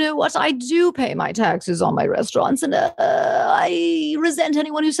you know what? I do pay my taxes on my restaurants, and I resent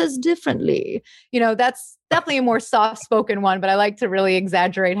anyone who says differently. You know, that's definitely a more soft-spoken one, but I like to really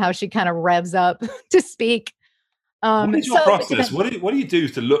exaggerate how she kind of revs up to speak. What is your process? What do you do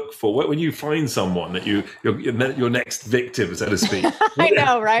to look for when you find someone that your next victim, so to speak? I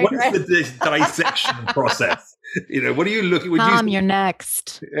know, right? What is the dissection process? You know, what are you looking? You're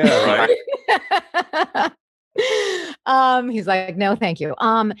next. Yeah, right. He's like, no, thank you.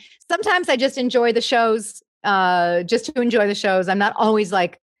 Sometimes I just enjoy the shows, just to enjoy the shows. I'm not always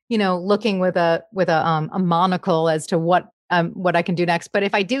like, you know, looking with a monocle as to what I can do next. But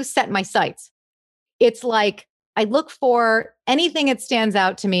if I do set my sights, it's like, I look for anything that stands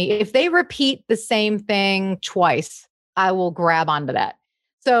out to me. If they repeat the same thing twice, I will grab onto that.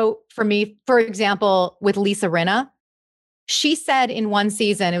 So for me, for example, with Lisa Rinna, she said in one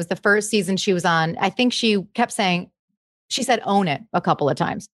season, it was the first season she was on, I think she kept saying, she said, own it a couple of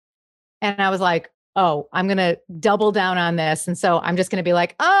times. And I was like, oh, I'm going to double down on this. And so I'm just going to be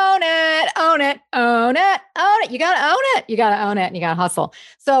like, own it, own it, own it, own it. You got to own it. You got to own it and you got to hustle.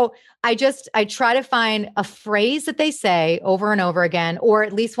 So I try to find a phrase that they say over and over again, or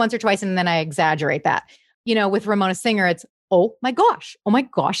at least once or twice. And then I exaggerate that, you know, with Ramona Singer, it's oh my gosh,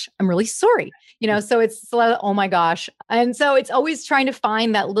 I'm really sorry. So it's a lot of, oh my gosh. And so it's always trying to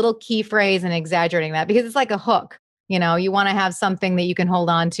find that little key phrase and exaggerating that, because it's like a hook. You want to have something that you can hold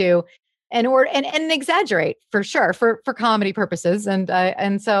on to and exaggerate for sure for comedy purposes.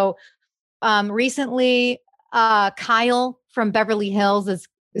 And so recently, Kyle from Beverly Hills is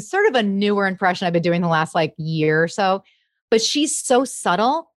sort of a newer impression I've been doing the last like year or so, but she's so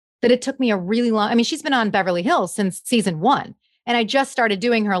subtle that it took me a really long, I mean, she's been on Beverly Hills since season 1. And I just started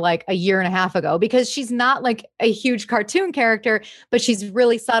doing her like a year and a half ago, because she's not like a huge cartoon character, but she's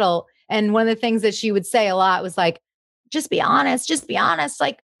really subtle. And one of the things that she would say a lot was like, just be honest,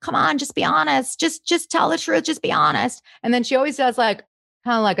 like, come on, just be honest, just tell the truth, just be honest. And then she always does like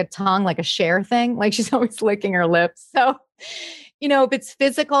kind of like a tongue, like a Cher thing. Like she's always licking her lips. So, if it's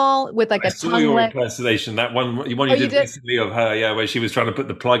physical with like I a saw tongue your lick. impersonation, that one you you did recently of her, where she was trying to put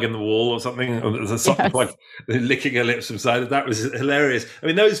the plug in the wall or something, or the socket Yes. plug, licking her lips from side. That was hilarious. I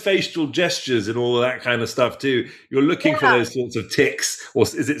mean, those facial gestures and all of that kind of stuff too. You're looking for those sorts of tics, or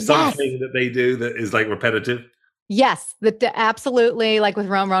is it something that they do that is like repetitive? Yes, absolutely. Like with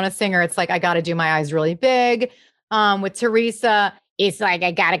Rona Singer, it's like, I got to do my eyes really big. With Teresa, it's like,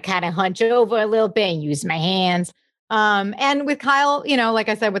 I got to kind of hunch over a little bit and use my hands. And with Kyle, like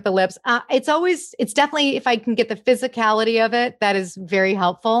I said, with the lips, it's definitely, if I can get the physicality of it, that is very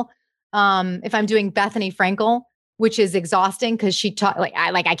helpful. If I'm doing Bethany Frankel, which is exhausting because she taught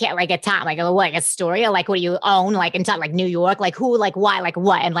I can't like a time, like a story, or like what do you own, like in like New York, like who, like why, like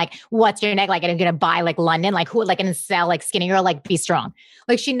what, and like what's your neck, like I'm gonna buy like London, like who, like gonna sell like Skinny Girl, like be strong.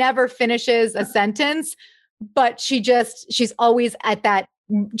 Like she never finishes a sentence, but she's always at that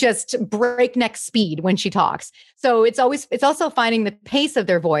just breakneck speed when she talks. So it's also finding the pace of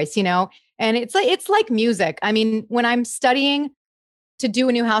their voice, and it's like music. I mean, when I'm studying to do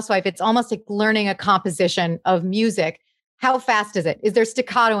a new housewife, it's almost like learning a composition of music. How fast is it? Is there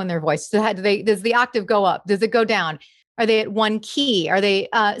staccato in their voice? Does the octave go up? Does it go down? Are they at one key? Are they,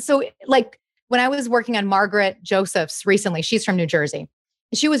 so like when I was working on Margaret Josephs recently, she's from New Jersey.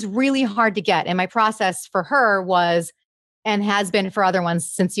 She was really hard to get. And my process for her was, and has been for other ones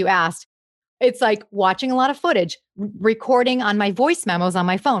since you asked, it's like watching a lot of footage, recording on my voice memos on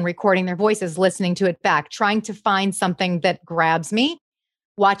my phone, recording their voices, listening to it back, trying to find something that grabs me,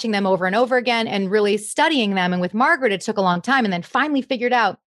 watching them over and over again, and really studying them. And with Margaret, it took a long time, and then finally figured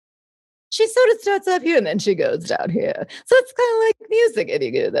out she sort of starts up here and then she goes down here. So it's kind of like music if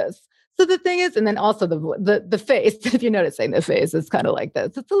you do this. So the thing is, and then also the face, if you're noticing the face, it's kind of like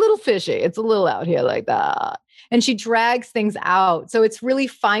this. It's a little fishy. It's a little out here like that. And she drags things out. So it's really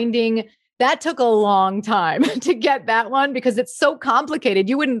finding, that took a long time to get that one, because it's so complicated.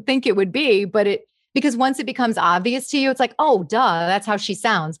 You wouldn't think it would be, because once it becomes obvious to you, it's like, oh, duh, that's how she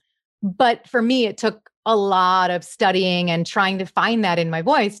sounds. But for me, it took a lot of studying and trying to find that in my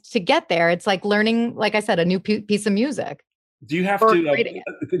voice to get there. It's like learning, like I said, a new piece of music. Do you have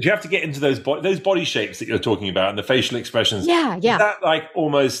to get into those body shapes that you're talking about and the facial expressions? Yeah. Is that like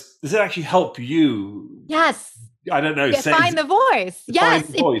does it actually help you? Yes. I don't know. Find the voice. Yes.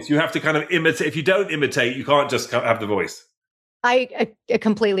 Find the voice. You have to kind of imitate. If you don't imitate, you can't just have the voice. I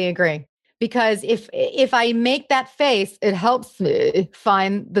completely agree. Because if I make that face, it helps me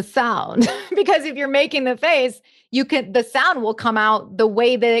find the sound. Because if you're making the face, the sound will come out the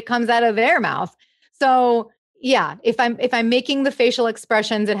way that it comes out of their mouth. So yeah, if I'm making the facial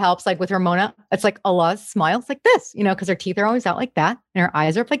expressions, it helps. Like with Ramona, it's like Allah smiles like this, because her teeth are always out like that and her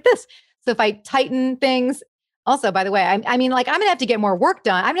eyes are up like this. So if I tighten things, also, by the way, I mean, like I'm gonna have to get more work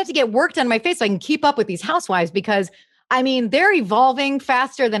done. I'm gonna have to get work done on my face so I can keep up with these housewives, because I mean, they're evolving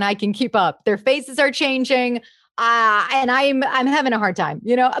faster than I can keep up. Their faces are changing, and I'm having a hard time.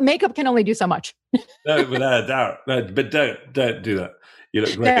 Makeup can only do so much. No, without a doubt. No, but don't do that. You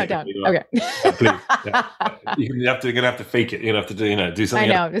look great. No, don't. Okay. Yeah, please. Yeah. You're gonna have to fake it. You're gonna have to do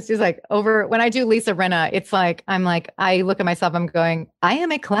something. I know. It's just like when I do Lisa Rinna, it's like I look at myself. I'm going, I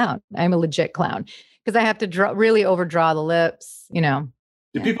am a clown. I'm a legit clown, because I have to really overdraw the lips.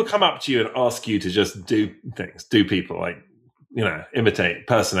 Do people come up to you and ask you to just do things, do people, like, imitate,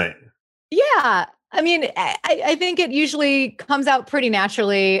 impersonate? Yeah. I mean, I think it usually comes out pretty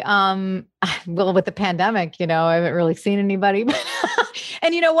naturally. Well, with the pandemic, I haven't really seen anybody.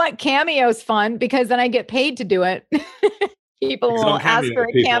 And you know what? Cameo's fun, because then I get paid to do it. People will ask for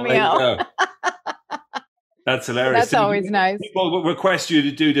a cameo. That's hilarious. That's always nice. People will request you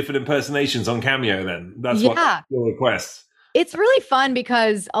to do different impersonations on Cameo then. That's what your request. It's really fun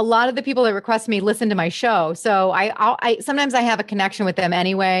because a lot of the people that request me listen to my show. So I sometimes I have a connection with them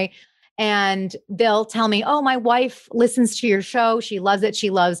anyway. And they'll tell me, oh, my wife listens to your show. She loves it. She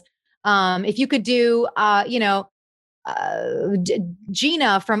loves, if you could do,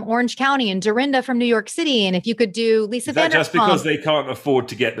 Gina from Orange County and Dorinda from New York City. And if you could do Lisa Is that Vanderpump. just because they can't afford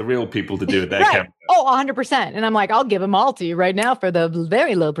to get the real people to do it? Their Right. camera? Oh, 100%. And I'm like, I'll give them all to you right now for the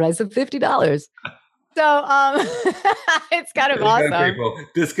very low price of $50. So it's kind of awesome. People.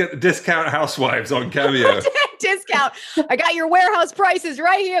 Discount Housewives on Cameo. Discount. I got your warehouse prices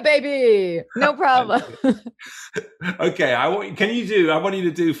right here, baby. No problem. Okay, I want you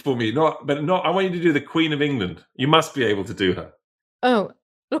to do for me, I want you to do the Queen of England. You must be able to do her. Oh,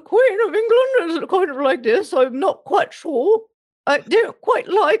 the Queen of England is kind of like this. I'm not quite sure. I don't quite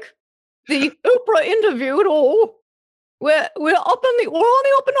like the Oprah interview at all. We're on the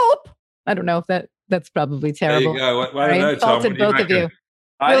up and up. I don't know if that's probably terrible. There you go. I don't know, Tom. Insulted both of you.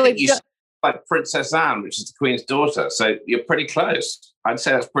 I Really think you sound like Princess Anne, which is the Queen's daughter. So you're pretty close. I'd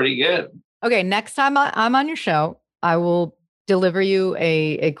say that's pretty good. Okay, next time I'm on your show, I will deliver you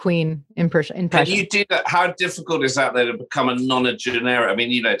a Queen impression. Can you do that? How difficult is that, though, to become a nonagenarian? I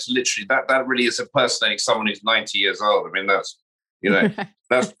mean, it's literally that really is impersonating someone who's 90 years old. I mean, that's,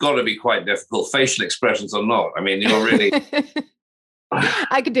 that's got to be quite difficult, facial expressions or not. I mean, you're really...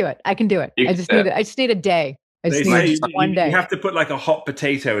 I can do it. I just need a day. I just need one day. You have to put like a hot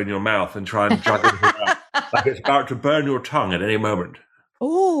potato in your mouth and try and juggle it out. Like it's about to burn your tongue at any moment.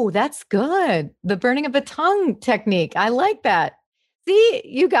 Oh, that's good. The burning of the tongue technique. I like that. See,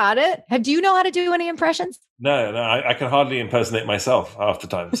 you got it. Do you know how to do any impressions? No, I can hardly impersonate myself half the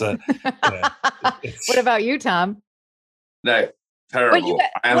time. So, what about you, Tom? No, terrible.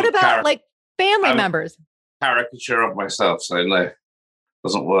 What about like family members? Caricature of myself, so no,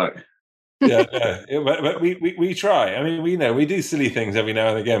 doesn't work. But we try. I mean, we do silly things every now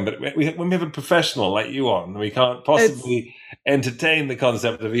and again, but when we have a professional like you on, we can't possibly entertain the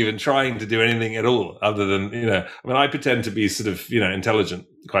concept of even trying to do anything at all other than, I mean, I pretend to be sort of, intelligent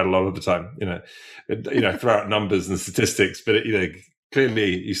quite a lot of the time, throw out numbers and statistics, but,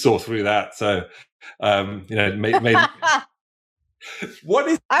 clearly you saw through that. So, made what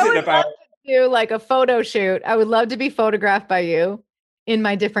is it about? Do like a photo shoot. I would love to be photographed by you in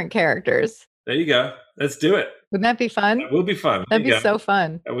my different characters. There you go. Let's do it. Wouldn't that be fun? That will be fun. That'd be so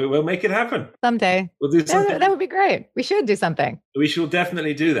fun. We'll make it happen. Someday. We'll do something. That would be great. We should do something. We should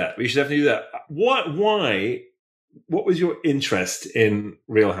definitely do that. Why? What was your interest in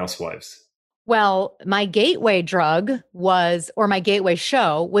Real Housewives? Well, my gateway drug my gateway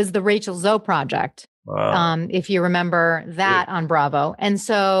show was the Rachel Zoe Project. Wow. If you remember that on Bravo. And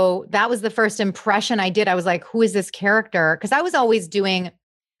so that was the first impression I did. I was like, who is this character? Because I was always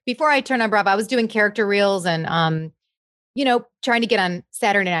before I turned on Bravo, I was doing character reels and, trying to get on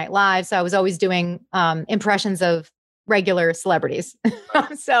Saturday Night Live. So I was always doing impressions of regular celebrities.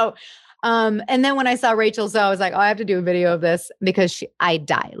 And then when I saw Rachel Zoe, I was like, I have to do a video of this because I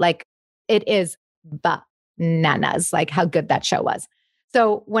die. Like it is bananas, like how good that show was.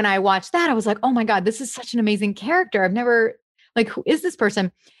 So when I watched that, I was like, oh my God, this is such an amazing character. I've never, who is this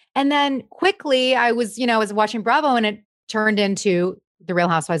person? And then quickly I was watching Bravo and it turned into The Real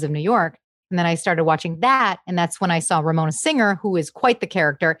Housewives of New York. And then I started watching that. And that's when I saw Ramona Singer, who is quite the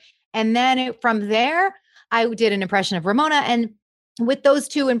character. And then from there, I did an impression of Ramona. And with those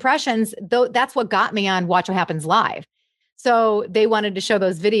two impressions, that's what got me on Watch What Happens Live. So they wanted to show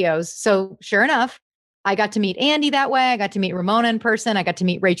those videos. So sure enough, I got to meet Andy that way. I got to meet Ramona in person. I got to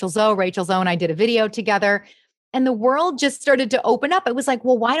meet Rachel Zoe. Rachel Zoe and I did a video together. And the world just started to open up. It was like,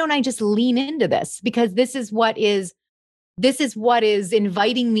 well, why don't I just lean into this? Because this is what is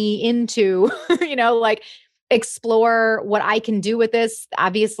inviting me into, explore what I can do with this.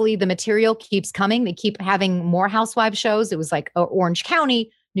 Obviously, the material keeps coming. They keep having more housewife shows. It was like Orange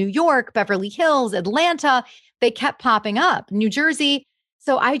County, New York, Beverly Hills, Atlanta. They kept popping up, New Jersey.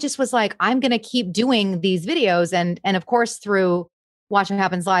 So I just was like, I'm going to keep doing these videos. And of course, through Watch What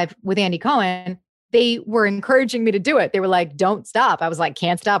Happens Live with Andy Cohen, they were encouraging me to do it. They were like, don't stop. I was like,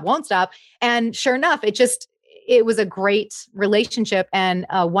 can't stop, won't stop. And sure enough, it was a great relationship and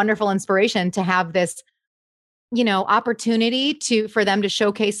a wonderful inspiration to have this, opportunity for them to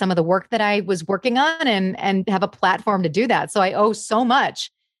showcase some of the work that I was working on and have a platform to do that. So I owe so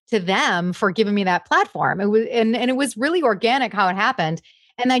much to them for giving me that platform. It was, and it was really organic how it happened.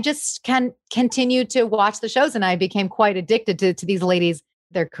 And I just continue to watch the shows and I became quite addicted to these ladies,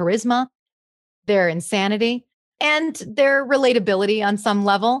 their charisma, their insanity, and their relatability on some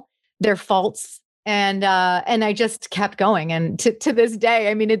level, their faults. And I just kept going. And to this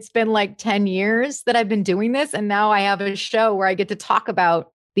day, I mean, it's been like 10 years that I've been doing this. And now I have a show where I get to talk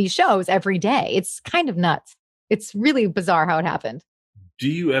about these shows every day. It's kind of nuts. It's really bizarre how it happened. Do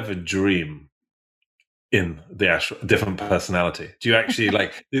you ever dream in the actual different personality? Do you actually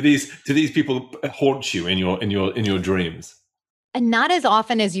like do these people haunt you in your dreams? And not as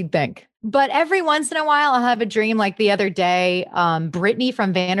often as you'd think. But every once in a while, I'll have a dream like the other day. Brittany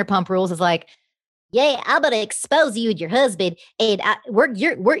from Vanderpump Rules is like, Yeah, I'm gonna expose you and your husband, and we're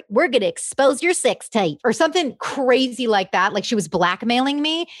gonna expose your sex tape. or something crazy like that. Like she was blackmailing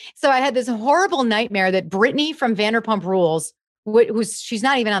me. So I had this horrible nightmare that Brittany from Vanderpump Rules, she's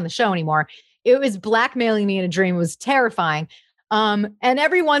not even on the show anymore. It was blackmailing me in a dream. It was terrifying. And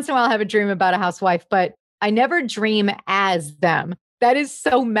every once in a while, I have a dream about a housewife, but I never dream as them. That is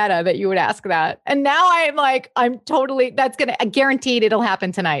so meta that you would ask that. And now I'm like, I guaranteed it'll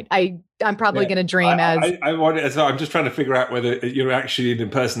happen tonight. I'm probably going to dream I'm just trying to figure out whether you're actually an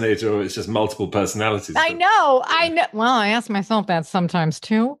impersonator or it's just multiple personalities. I know. Well, I ask myself that sometimes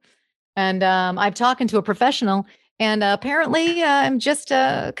too. And I'm talking to a professional, and apparently I'm just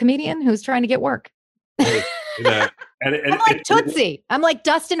a comedian who's trying to get work. I'm like Tootsie. I'm like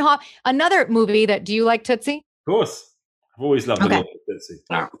Dustin Hoff. Another movie do you like Tootsie? Of course. I've always loved Tootsie.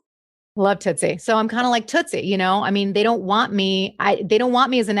 Love Tootsie. So I'm kind of like Tootsie, you know. I mean, they don't want me. They don't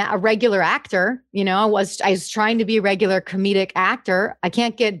want me as a regular actor. You know, I was trying to be a regular comedic actor. I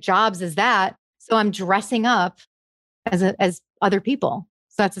can't get jobs as that, so I'm dressing up as other people.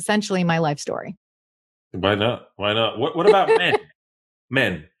 So that's essentially my life story. Why not? What about men?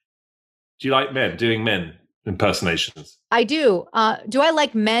 Men. Do you like men doing men impersonations? I do. Do I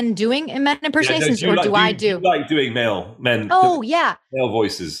like men doing men impersonations, do you like doing men? Oh yeah, male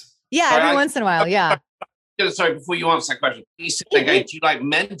voices. Yeah, every once in a while. Yeah. Sorry, before you answer that question, please sit there going, do you like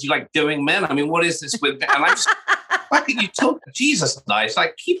men? Do you like doing men? I mean, what is this with? And I'm just, how can you talk? Jesus, nice.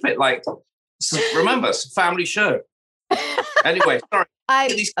 Like, keep it like. Remember, it's a family show. Anyway, sorry.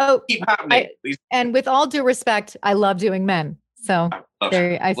 Keep happening. And with all due respect, I love doing men. So I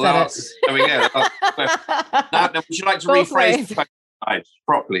said it. There we go. Now, would you like to rephrase the question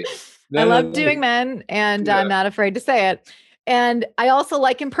properly? I love doing men, and I'm not afraid to say it. And I also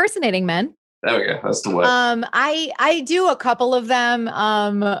like impersonating men. There we go. That's the word. I do a couple of them.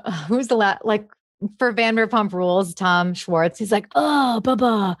 Who's the like for Vanderpump Rules? Tom Schwartz. He's like, oh,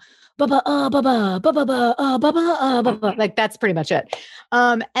 baba. Like that's pretty much it.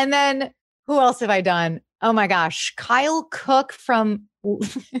 And then who else have I done? Oh my gosh, Kyle Cook from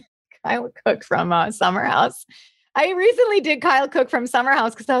Summer House. I recently did Kyle Cook from Summer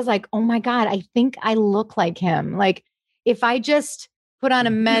House because I was like, oh my God, I think I look like him. Like if I just put on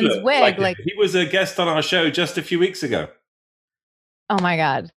a men's wig, like he was a guest on our show just a few weeks ago. Oh my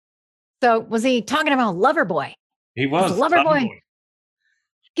God. So was he talking about Loverboy? He was Loverboy.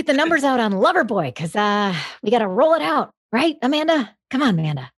 Get the numbers out on Loverboy because we got to roll it out, right, Amanda? Come on,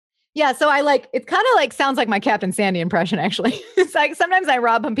 Amanda. Yeah, so it kind of like sounds like my Captain Sandy impression, actually. It's like sometimes I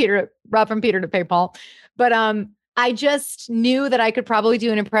rob from Peter to pay Paul. But I just knew that I could probably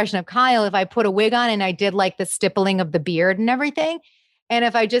do an impression of Kyle if I put a wig on and I did like the stippling of the beard and everything. And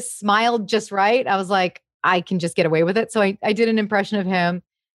if I just smiled just right, I was like, I can just get away with it. So I did an impression of him.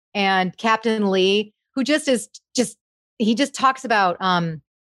 And Captain Lee, who he just talks about,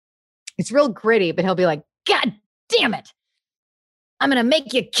 it's real gritty, but he'll be like, God damn it. I'm going to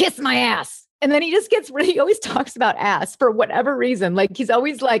make you kiss my ass. And then he always talks about ass for whatever reason. Like he's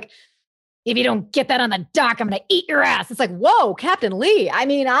always like, if you don't get that on the dock, I'm going to eat your ass. It's like, whoa, Captain Lee. I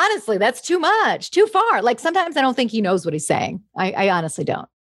mean, honestly, that's too much, too far. Like sometimes I don't think he knows what he's saying. I honestly don't.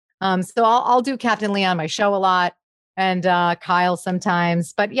 So I'll do Captain Lee on my show a lot and Kyle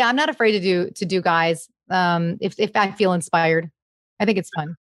sometimes. But yeah, I'm not afraid to do guys if I feel inspired. I think it's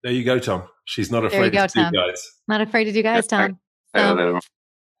fun. There you go, Tom. She's not afraid to do guys. Not afraid to do guys, Tom.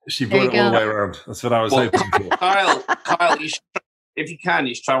 She brought it all the way around. That's what I was hoping for. Kyle, if you can,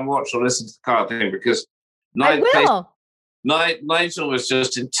 you should try and watch or listen to the Kyle thing because Nigel was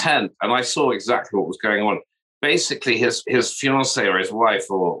just intent, and I saw exactly what was going on. Basically, his fiancée or his wife,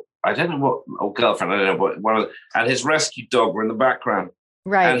 or I don't know what, or girlfriend, I don't know what, and his rescue dog were in the background.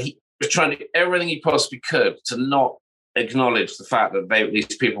 Right. And he was trying to do everything he possibly could to not acknowledge the fact that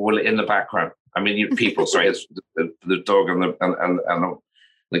these people were in the background. I mean, the dog and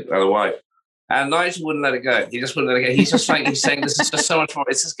the wife. And Nigel wouldn't let it go. He just wouldn't let it go. He's saying this is just so much more.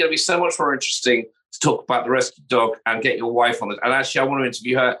 It's just going to be so much more interesting to talk about the rescue dog and get your wife on it. And actually, I want to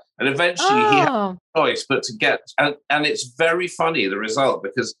interview her. And eventually, he had a choice, but to get and it's very funny the result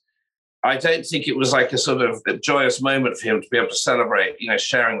because I don't think it was like a sort of a joyous moment for him to be able to celebrate,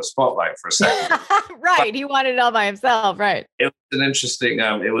 sharing the spotlight for a second. Right. He wanted it all by himself. Right. It an interesting.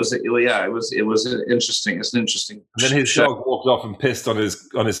 It was an interesting. It's an interesting. And then his dog walked off and pissed on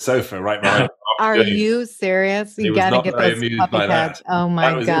his sofa right behind him. Are you serious? You got to get those puppy pads. Oh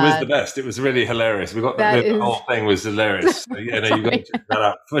my God. It was the best. It was really hilarious. We got the whole thing was hilarious. So, yeah, no, you got to check that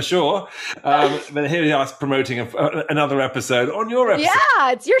out for sure. But here we are promoting another episode on your episode.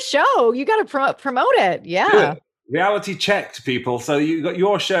 Yeah, it's your show. You got to promote it. Yeah. Reality Checked, people. So you got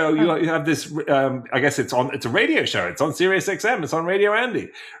your show. You have this. I guess it's a radio show. It's on Sirius XM. It's on Radio Andy.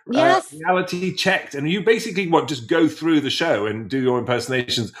 Yes. Reality Checked, and you basically just go through the show and do your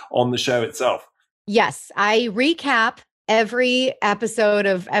impersonations on the show itself. Yes, I recap every episode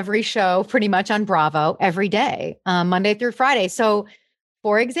of every show pretty much on Bravo every day, Monday through Friday. So,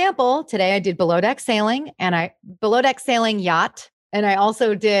 for example, today I did Below Deck Sailing Yacht, and I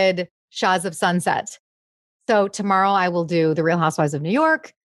also did Shahs of Sunset. So tomorrow I will do The Real Housewives of New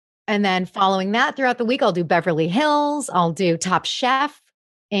York. And then following that throughout the week, I'll do Beverly Hills. I'll do Top Chef,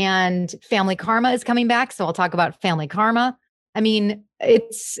 and Family Karma is coming back. So I'll talk about Family Karma. I mean,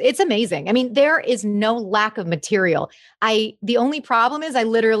 it's amazing. I mean, there is no lack of material. The only problem is I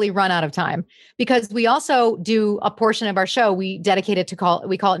literally run out of time, because we also do a portion of our show. We dedicate it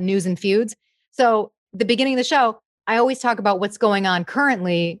we call it News and Feuds. So the beginning of the show, I always talk about what's going on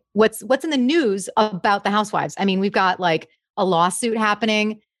currently, what's in the news about the housewives. I mean, we've got like a lawsuit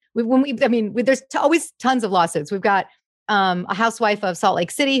happening. There's always tons of lawsuits. We've got a housewife of Salt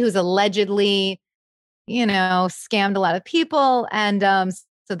Lake City who's allegedly, scammed a lot of people. And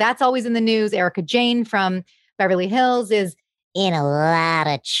so that's always in the news. Erica Jane from Beverly Hills is in a lot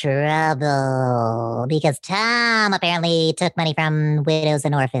of trouble because Tom apparently took money from widows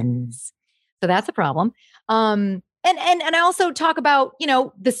and orphans. So that's a problem. And I also talk about,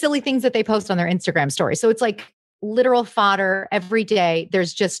 the silly things that they post on their Instagram story. So it's like literal fodder every day.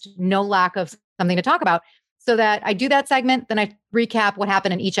 There's just no lack of something to talk about. So that I do that segment, then I recap what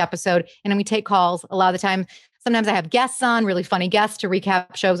happened in each episode, and then we take calls. A lot of the time, sometimes I have guests on, really funny guests to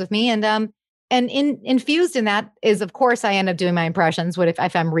recap shows with me. And infused in that is, of course, I end up doing my impressions. What if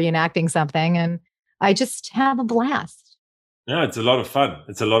I'm reenacting something, and I just have a blast. No, it's a lot of fun.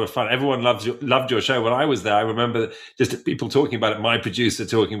 Everyone loved your show. When I was there, I remember just people talking about it. My producer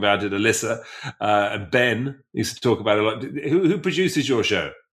talking about it, Alyssa, and Ben used to talk about it a lot. Who produces your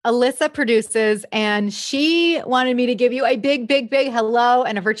show? Alyssa produces, and she wanted me to give you a big, big, big hello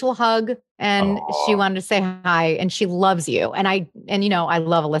and a virtual hug. And she wanted to say hi, and she loves you. And I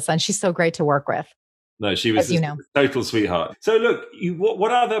love Alyssa, and she's so great to work with. No, she was a total sweetheart. So look,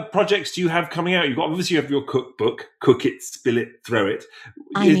 what other projects do you have coming out? Obviously you have your cookbook, Cook It, Spill It, Throw It.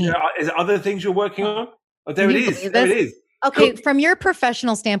 Is there other things you're working on? Oh, there it is. Okay, from your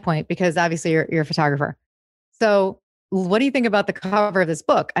professional standpoint, because obviously you're a photographer. So what do you think about the cover of this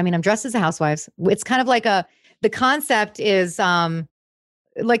book? I mean, I'm dressed as a housewife. It's kind of like the concept is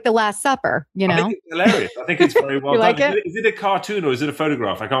like The Last Supper, I think it's hilarious. I think it's very well done. Like it? Is it a cartoon or is it a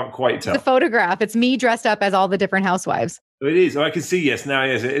photograph? I can't quite tell. It's a photograph. It's me dressed up as all the different housewives. It is. I can see, yes.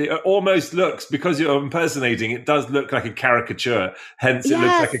 It almost looks, because you're impersonating, it does look like a caricature. Hence, it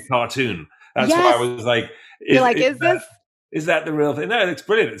looks like a cartoon. That's why I was like, is that the real thing? No, it's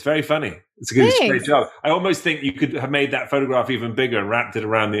brilliant. It's very funny. It's a great job. I almost think you could have made that photograph even bigger and wrapped it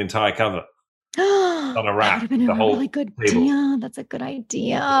around the entire cover. On a wrap. That would have been a really good idea. That's a good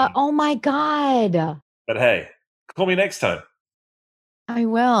idea. Oh my God. But hey, call me next time. I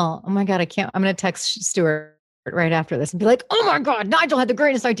will. Oh my God, I can't. I'm going to text Stuart right after this and be like, oh my God, Nigel had the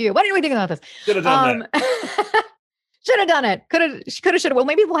greatest idea. Why didn't we think about this? Should have done that. Should have done it. Could have, should have. Well,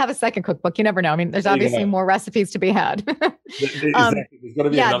 maybe we'll have a second cookbook. You never know. I mean, there's obviously more recipes to be had. Exactly. There's got to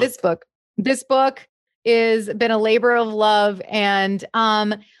be another. This book is been a labor of love. And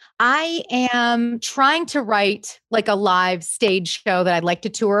I am trying to write like a live stage show that I'd like to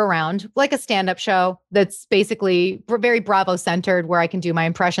tour around, like a stand-up show that's basically very Bravo centered, where I can do my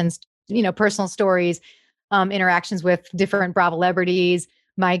impressions, personal stories, interactions with different Bravo celebrities,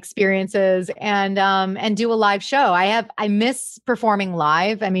 my experiences, and do a live show. I miss performing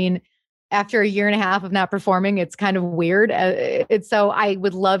live. I mean, after a year and a half of not performing, it's kind of weird. So I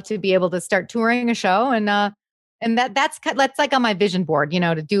would love to be able to start touring a show, and that's like on my vision board,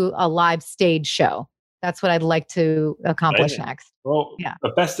 to do a live stage show. That's what I'd like to accomplish next. Well, yeah. The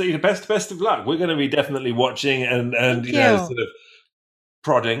best of luck. We're going to be definitely watching and sort of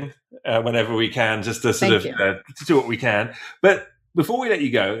prodding whenever we can, just to sort of to do what we can. But before we let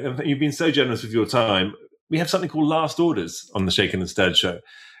you go, and you've been so generous with your time, we have something called Last Orders on the Shaken and Stirred show,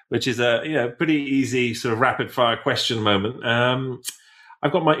 which is a pretty easy sort of rapid fire question moment.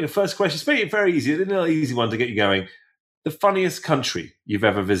 I've got my first question. It's very, very easy. It's an easy one to get you going. The funniest country you've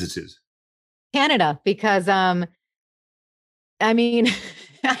ever visited? Canada, because I mean,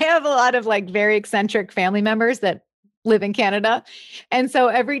 I have a lot of like very eccentric family members that live in Canada. And so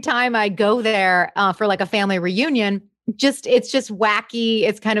every time I go there for like a family reunion, it's just wacky.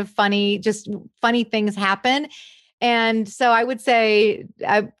 It's kind of funny, just funny things happen. And so I would say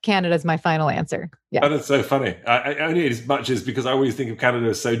Canada's my final answer. Yeah. Oh, that's so funny. I only as much as because I always think of Canada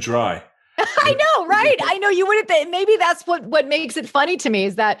as so dry. I know, right? I know you wouldn't think. Maybe that's what makes it funny to me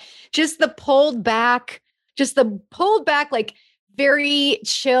is that just the pulled back, like very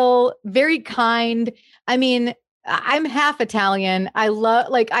chill, very kind. I mean, I'm half Italian. I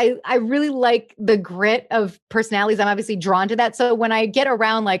really like the grit of personalities. I'm obviously drawn to that. So when I get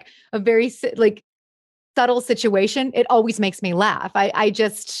around like a very like subtle situation, it always makes me laugh.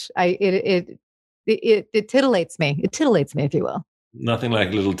 It titillates me. It titillates me, if you will. Nothing like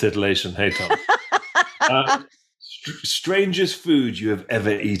a little titillation. Hey, Tom. Strangest food you have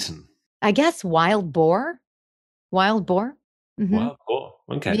ever eaten? I guess wild boar. Wild boar. Mm-hmm. Wild boar.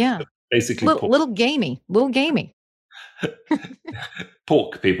 Okay. Yeah. So basically, little gamey.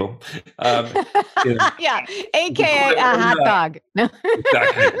 Pork, people. Yeah, aka a hot dog. No.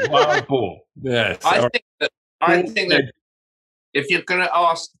 Exactly. Wild boar. Yes. I think that if you're going to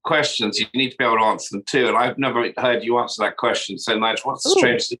ask questions, you need to be able to answer them too. And I've never heard you answer that question. So, Nigel, what's the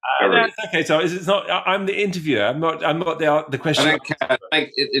strangest? That's okay, so it's not. I'm the interviewer. I'm not the question. I don't care.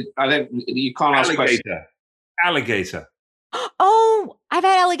 I don't. You can't ask questions. Alligator. Oh, I've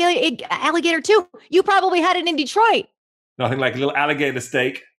had alligator too. You probably had it in Detroit. Nothing like a little alligator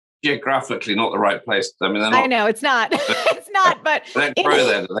steak. Geographically, not the right place. I mean, I know it's not. It's not. But they don't grow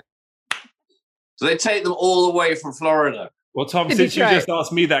there, do they? So they take them all the way from Florida. Well, Tom, since you just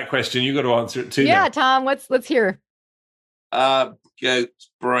asked me that question, you got to answer it too. Yeah, now. Tom, let's hear. Goat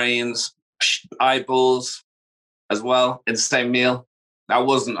brains, eyeballs, as well in the same meal. That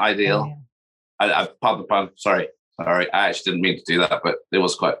wasn't ideal. Oh, yeah. I pardon the pun. Sorry. I actually didn't mean to do that, but it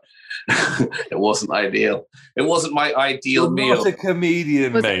was quite. It wasn't ideal. It wasn't my ideal You're meal. Not a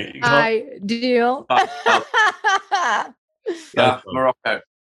comedian, mate. Ideal. Yeah, Morocco.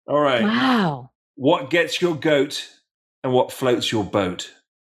 All right. Wow. What gets your goat and what floats your boat?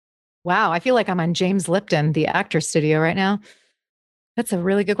 Wow. I feel like I'm on James Lipton, the actor studio right now. That's a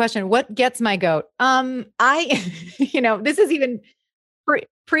really good question. What gets my goat? This is even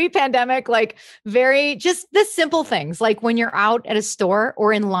pre-pandemic, like just the simple things, like when you're out at a store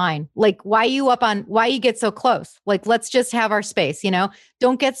or in line, like why you get so close? Like, let's just have our space,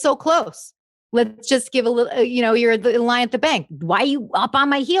 don't get so close. Let's just give a little, you're the line at the bank. Why are you up on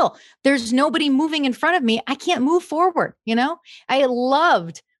my heel? There's nobody moving in front of me. I can't move forward. I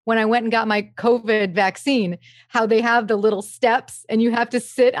loved when I went and got my COVID vaccine, how they have the little steps and you have to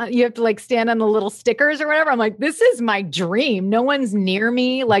stand on the little stickers or whatever. I'm like, this is my dream. No one's near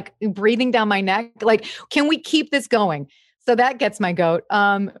me, like breathing down my neck. Like, can we keep this going? So that gets my goat,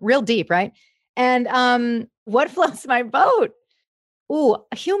 real deep. Right. And, what floats my boat? Ooh,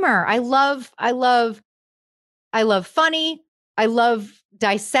 humor. I love funny. I love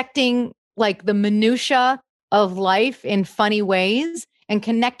dissecting like the minutia of life in funny ways and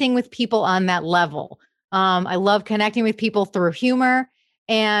connecting with people on that level. I love connecting with people through humor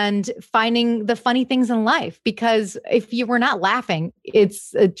and finding the funny things in life, because if you were not laughing,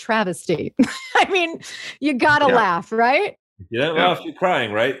 it's a travesty. I mean, you gotta laugh, right? You don't laugh, you're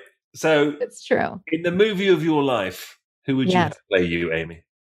crying, right? So it's true. In the movie of your life, who would you play you, Amy?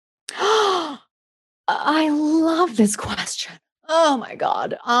 I love this question. Oh my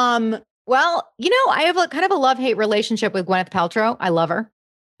God. Well, I have a kind of a love-hate relationship with Gwyneth Paltrow. I love her.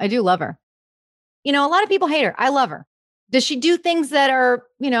 I do love her. A lot of people hate her. I love her. Does she do things that are,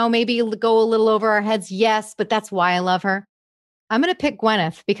 maybe go a little over our heads? Yes, but that's why I love her. I'm going to pick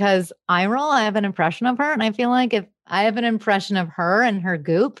Gwyneth because I have an impression of her. And I feel like if I have an impression of her and her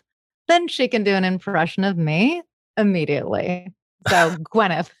goop, then she can do an impression of me immediately. So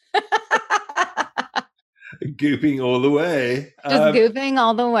Gwyneth. Gooping all the way. Just gooping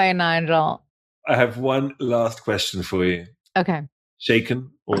all the way, Nigel. I have one last question for you. Okay.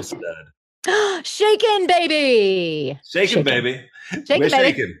 Shaken or stirred? Shaken, baby. Shaken, baby. Shaken, We're baby.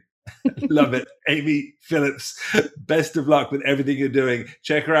 shaken. Love it. Amy Phillips, best of luck with everything you're doing.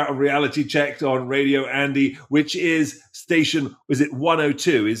 Check her out on Reality Checked on Radio Andy, which is station, was it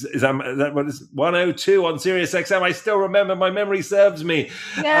 102? Is that what is 102 on Sirius XM? I still remember, my memory serves me.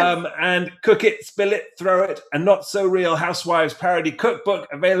 Yes. And Cook It, Spill It, Throw It, and Not So Real Housewives Parody Cookbook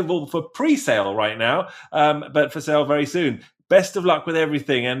available for pre-sale right now, but for sale very soon. Best of luck with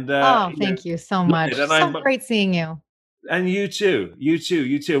everything. And thank you so much. Great seeing you. And you too.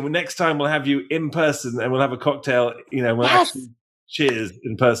 Next time we'll have you in person and we'll have a cocktail. We'll actually Cheers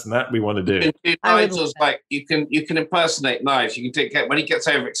in person. That we want to do. Nigel's like you can impersonate Nigel. You can take when he gets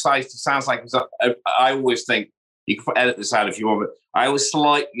overexcited. It sounds like he's. I always think you can edit this out if you want. But I always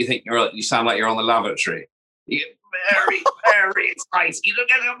slightly think you sound like you're on the lavatory. You get very very excited. You don't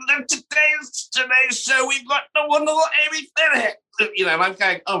get today's show. We've got no wonderful Amy Finnick. You know, and I'm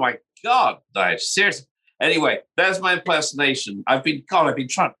going, oh my God, Nigel, seriously. Anyway, there's my impersonation. I've been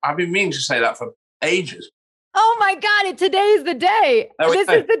meaning to say that for ages. Oh my God, today's the day. This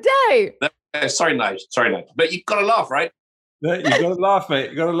is the day. Sorry, Nigel. But you've got to laugh, right? No, you've got to laugh,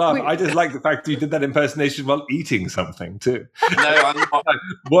 mate. You've got to laugh. I just like the fact that you did that impersonation while eating something too. No, I'm not.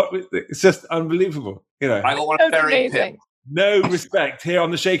 It's just unbelievable. You know, I got one very pit. No respect here on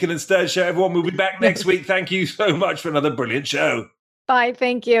the Shaken and Stirred show. Everyone, we'll be back next week. Thank you so much for another brilliant show. Bye.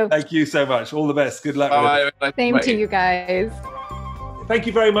 Thank you. Thank you so much. All the best. Good luck. Bye. Same to you guys. Thank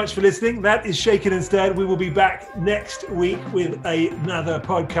you very much for listening. That is Shaken and Stirred. We will be back next week with another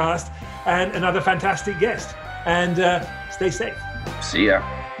podcast and another fantastic guest. And stay safe. See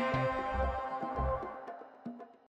ya.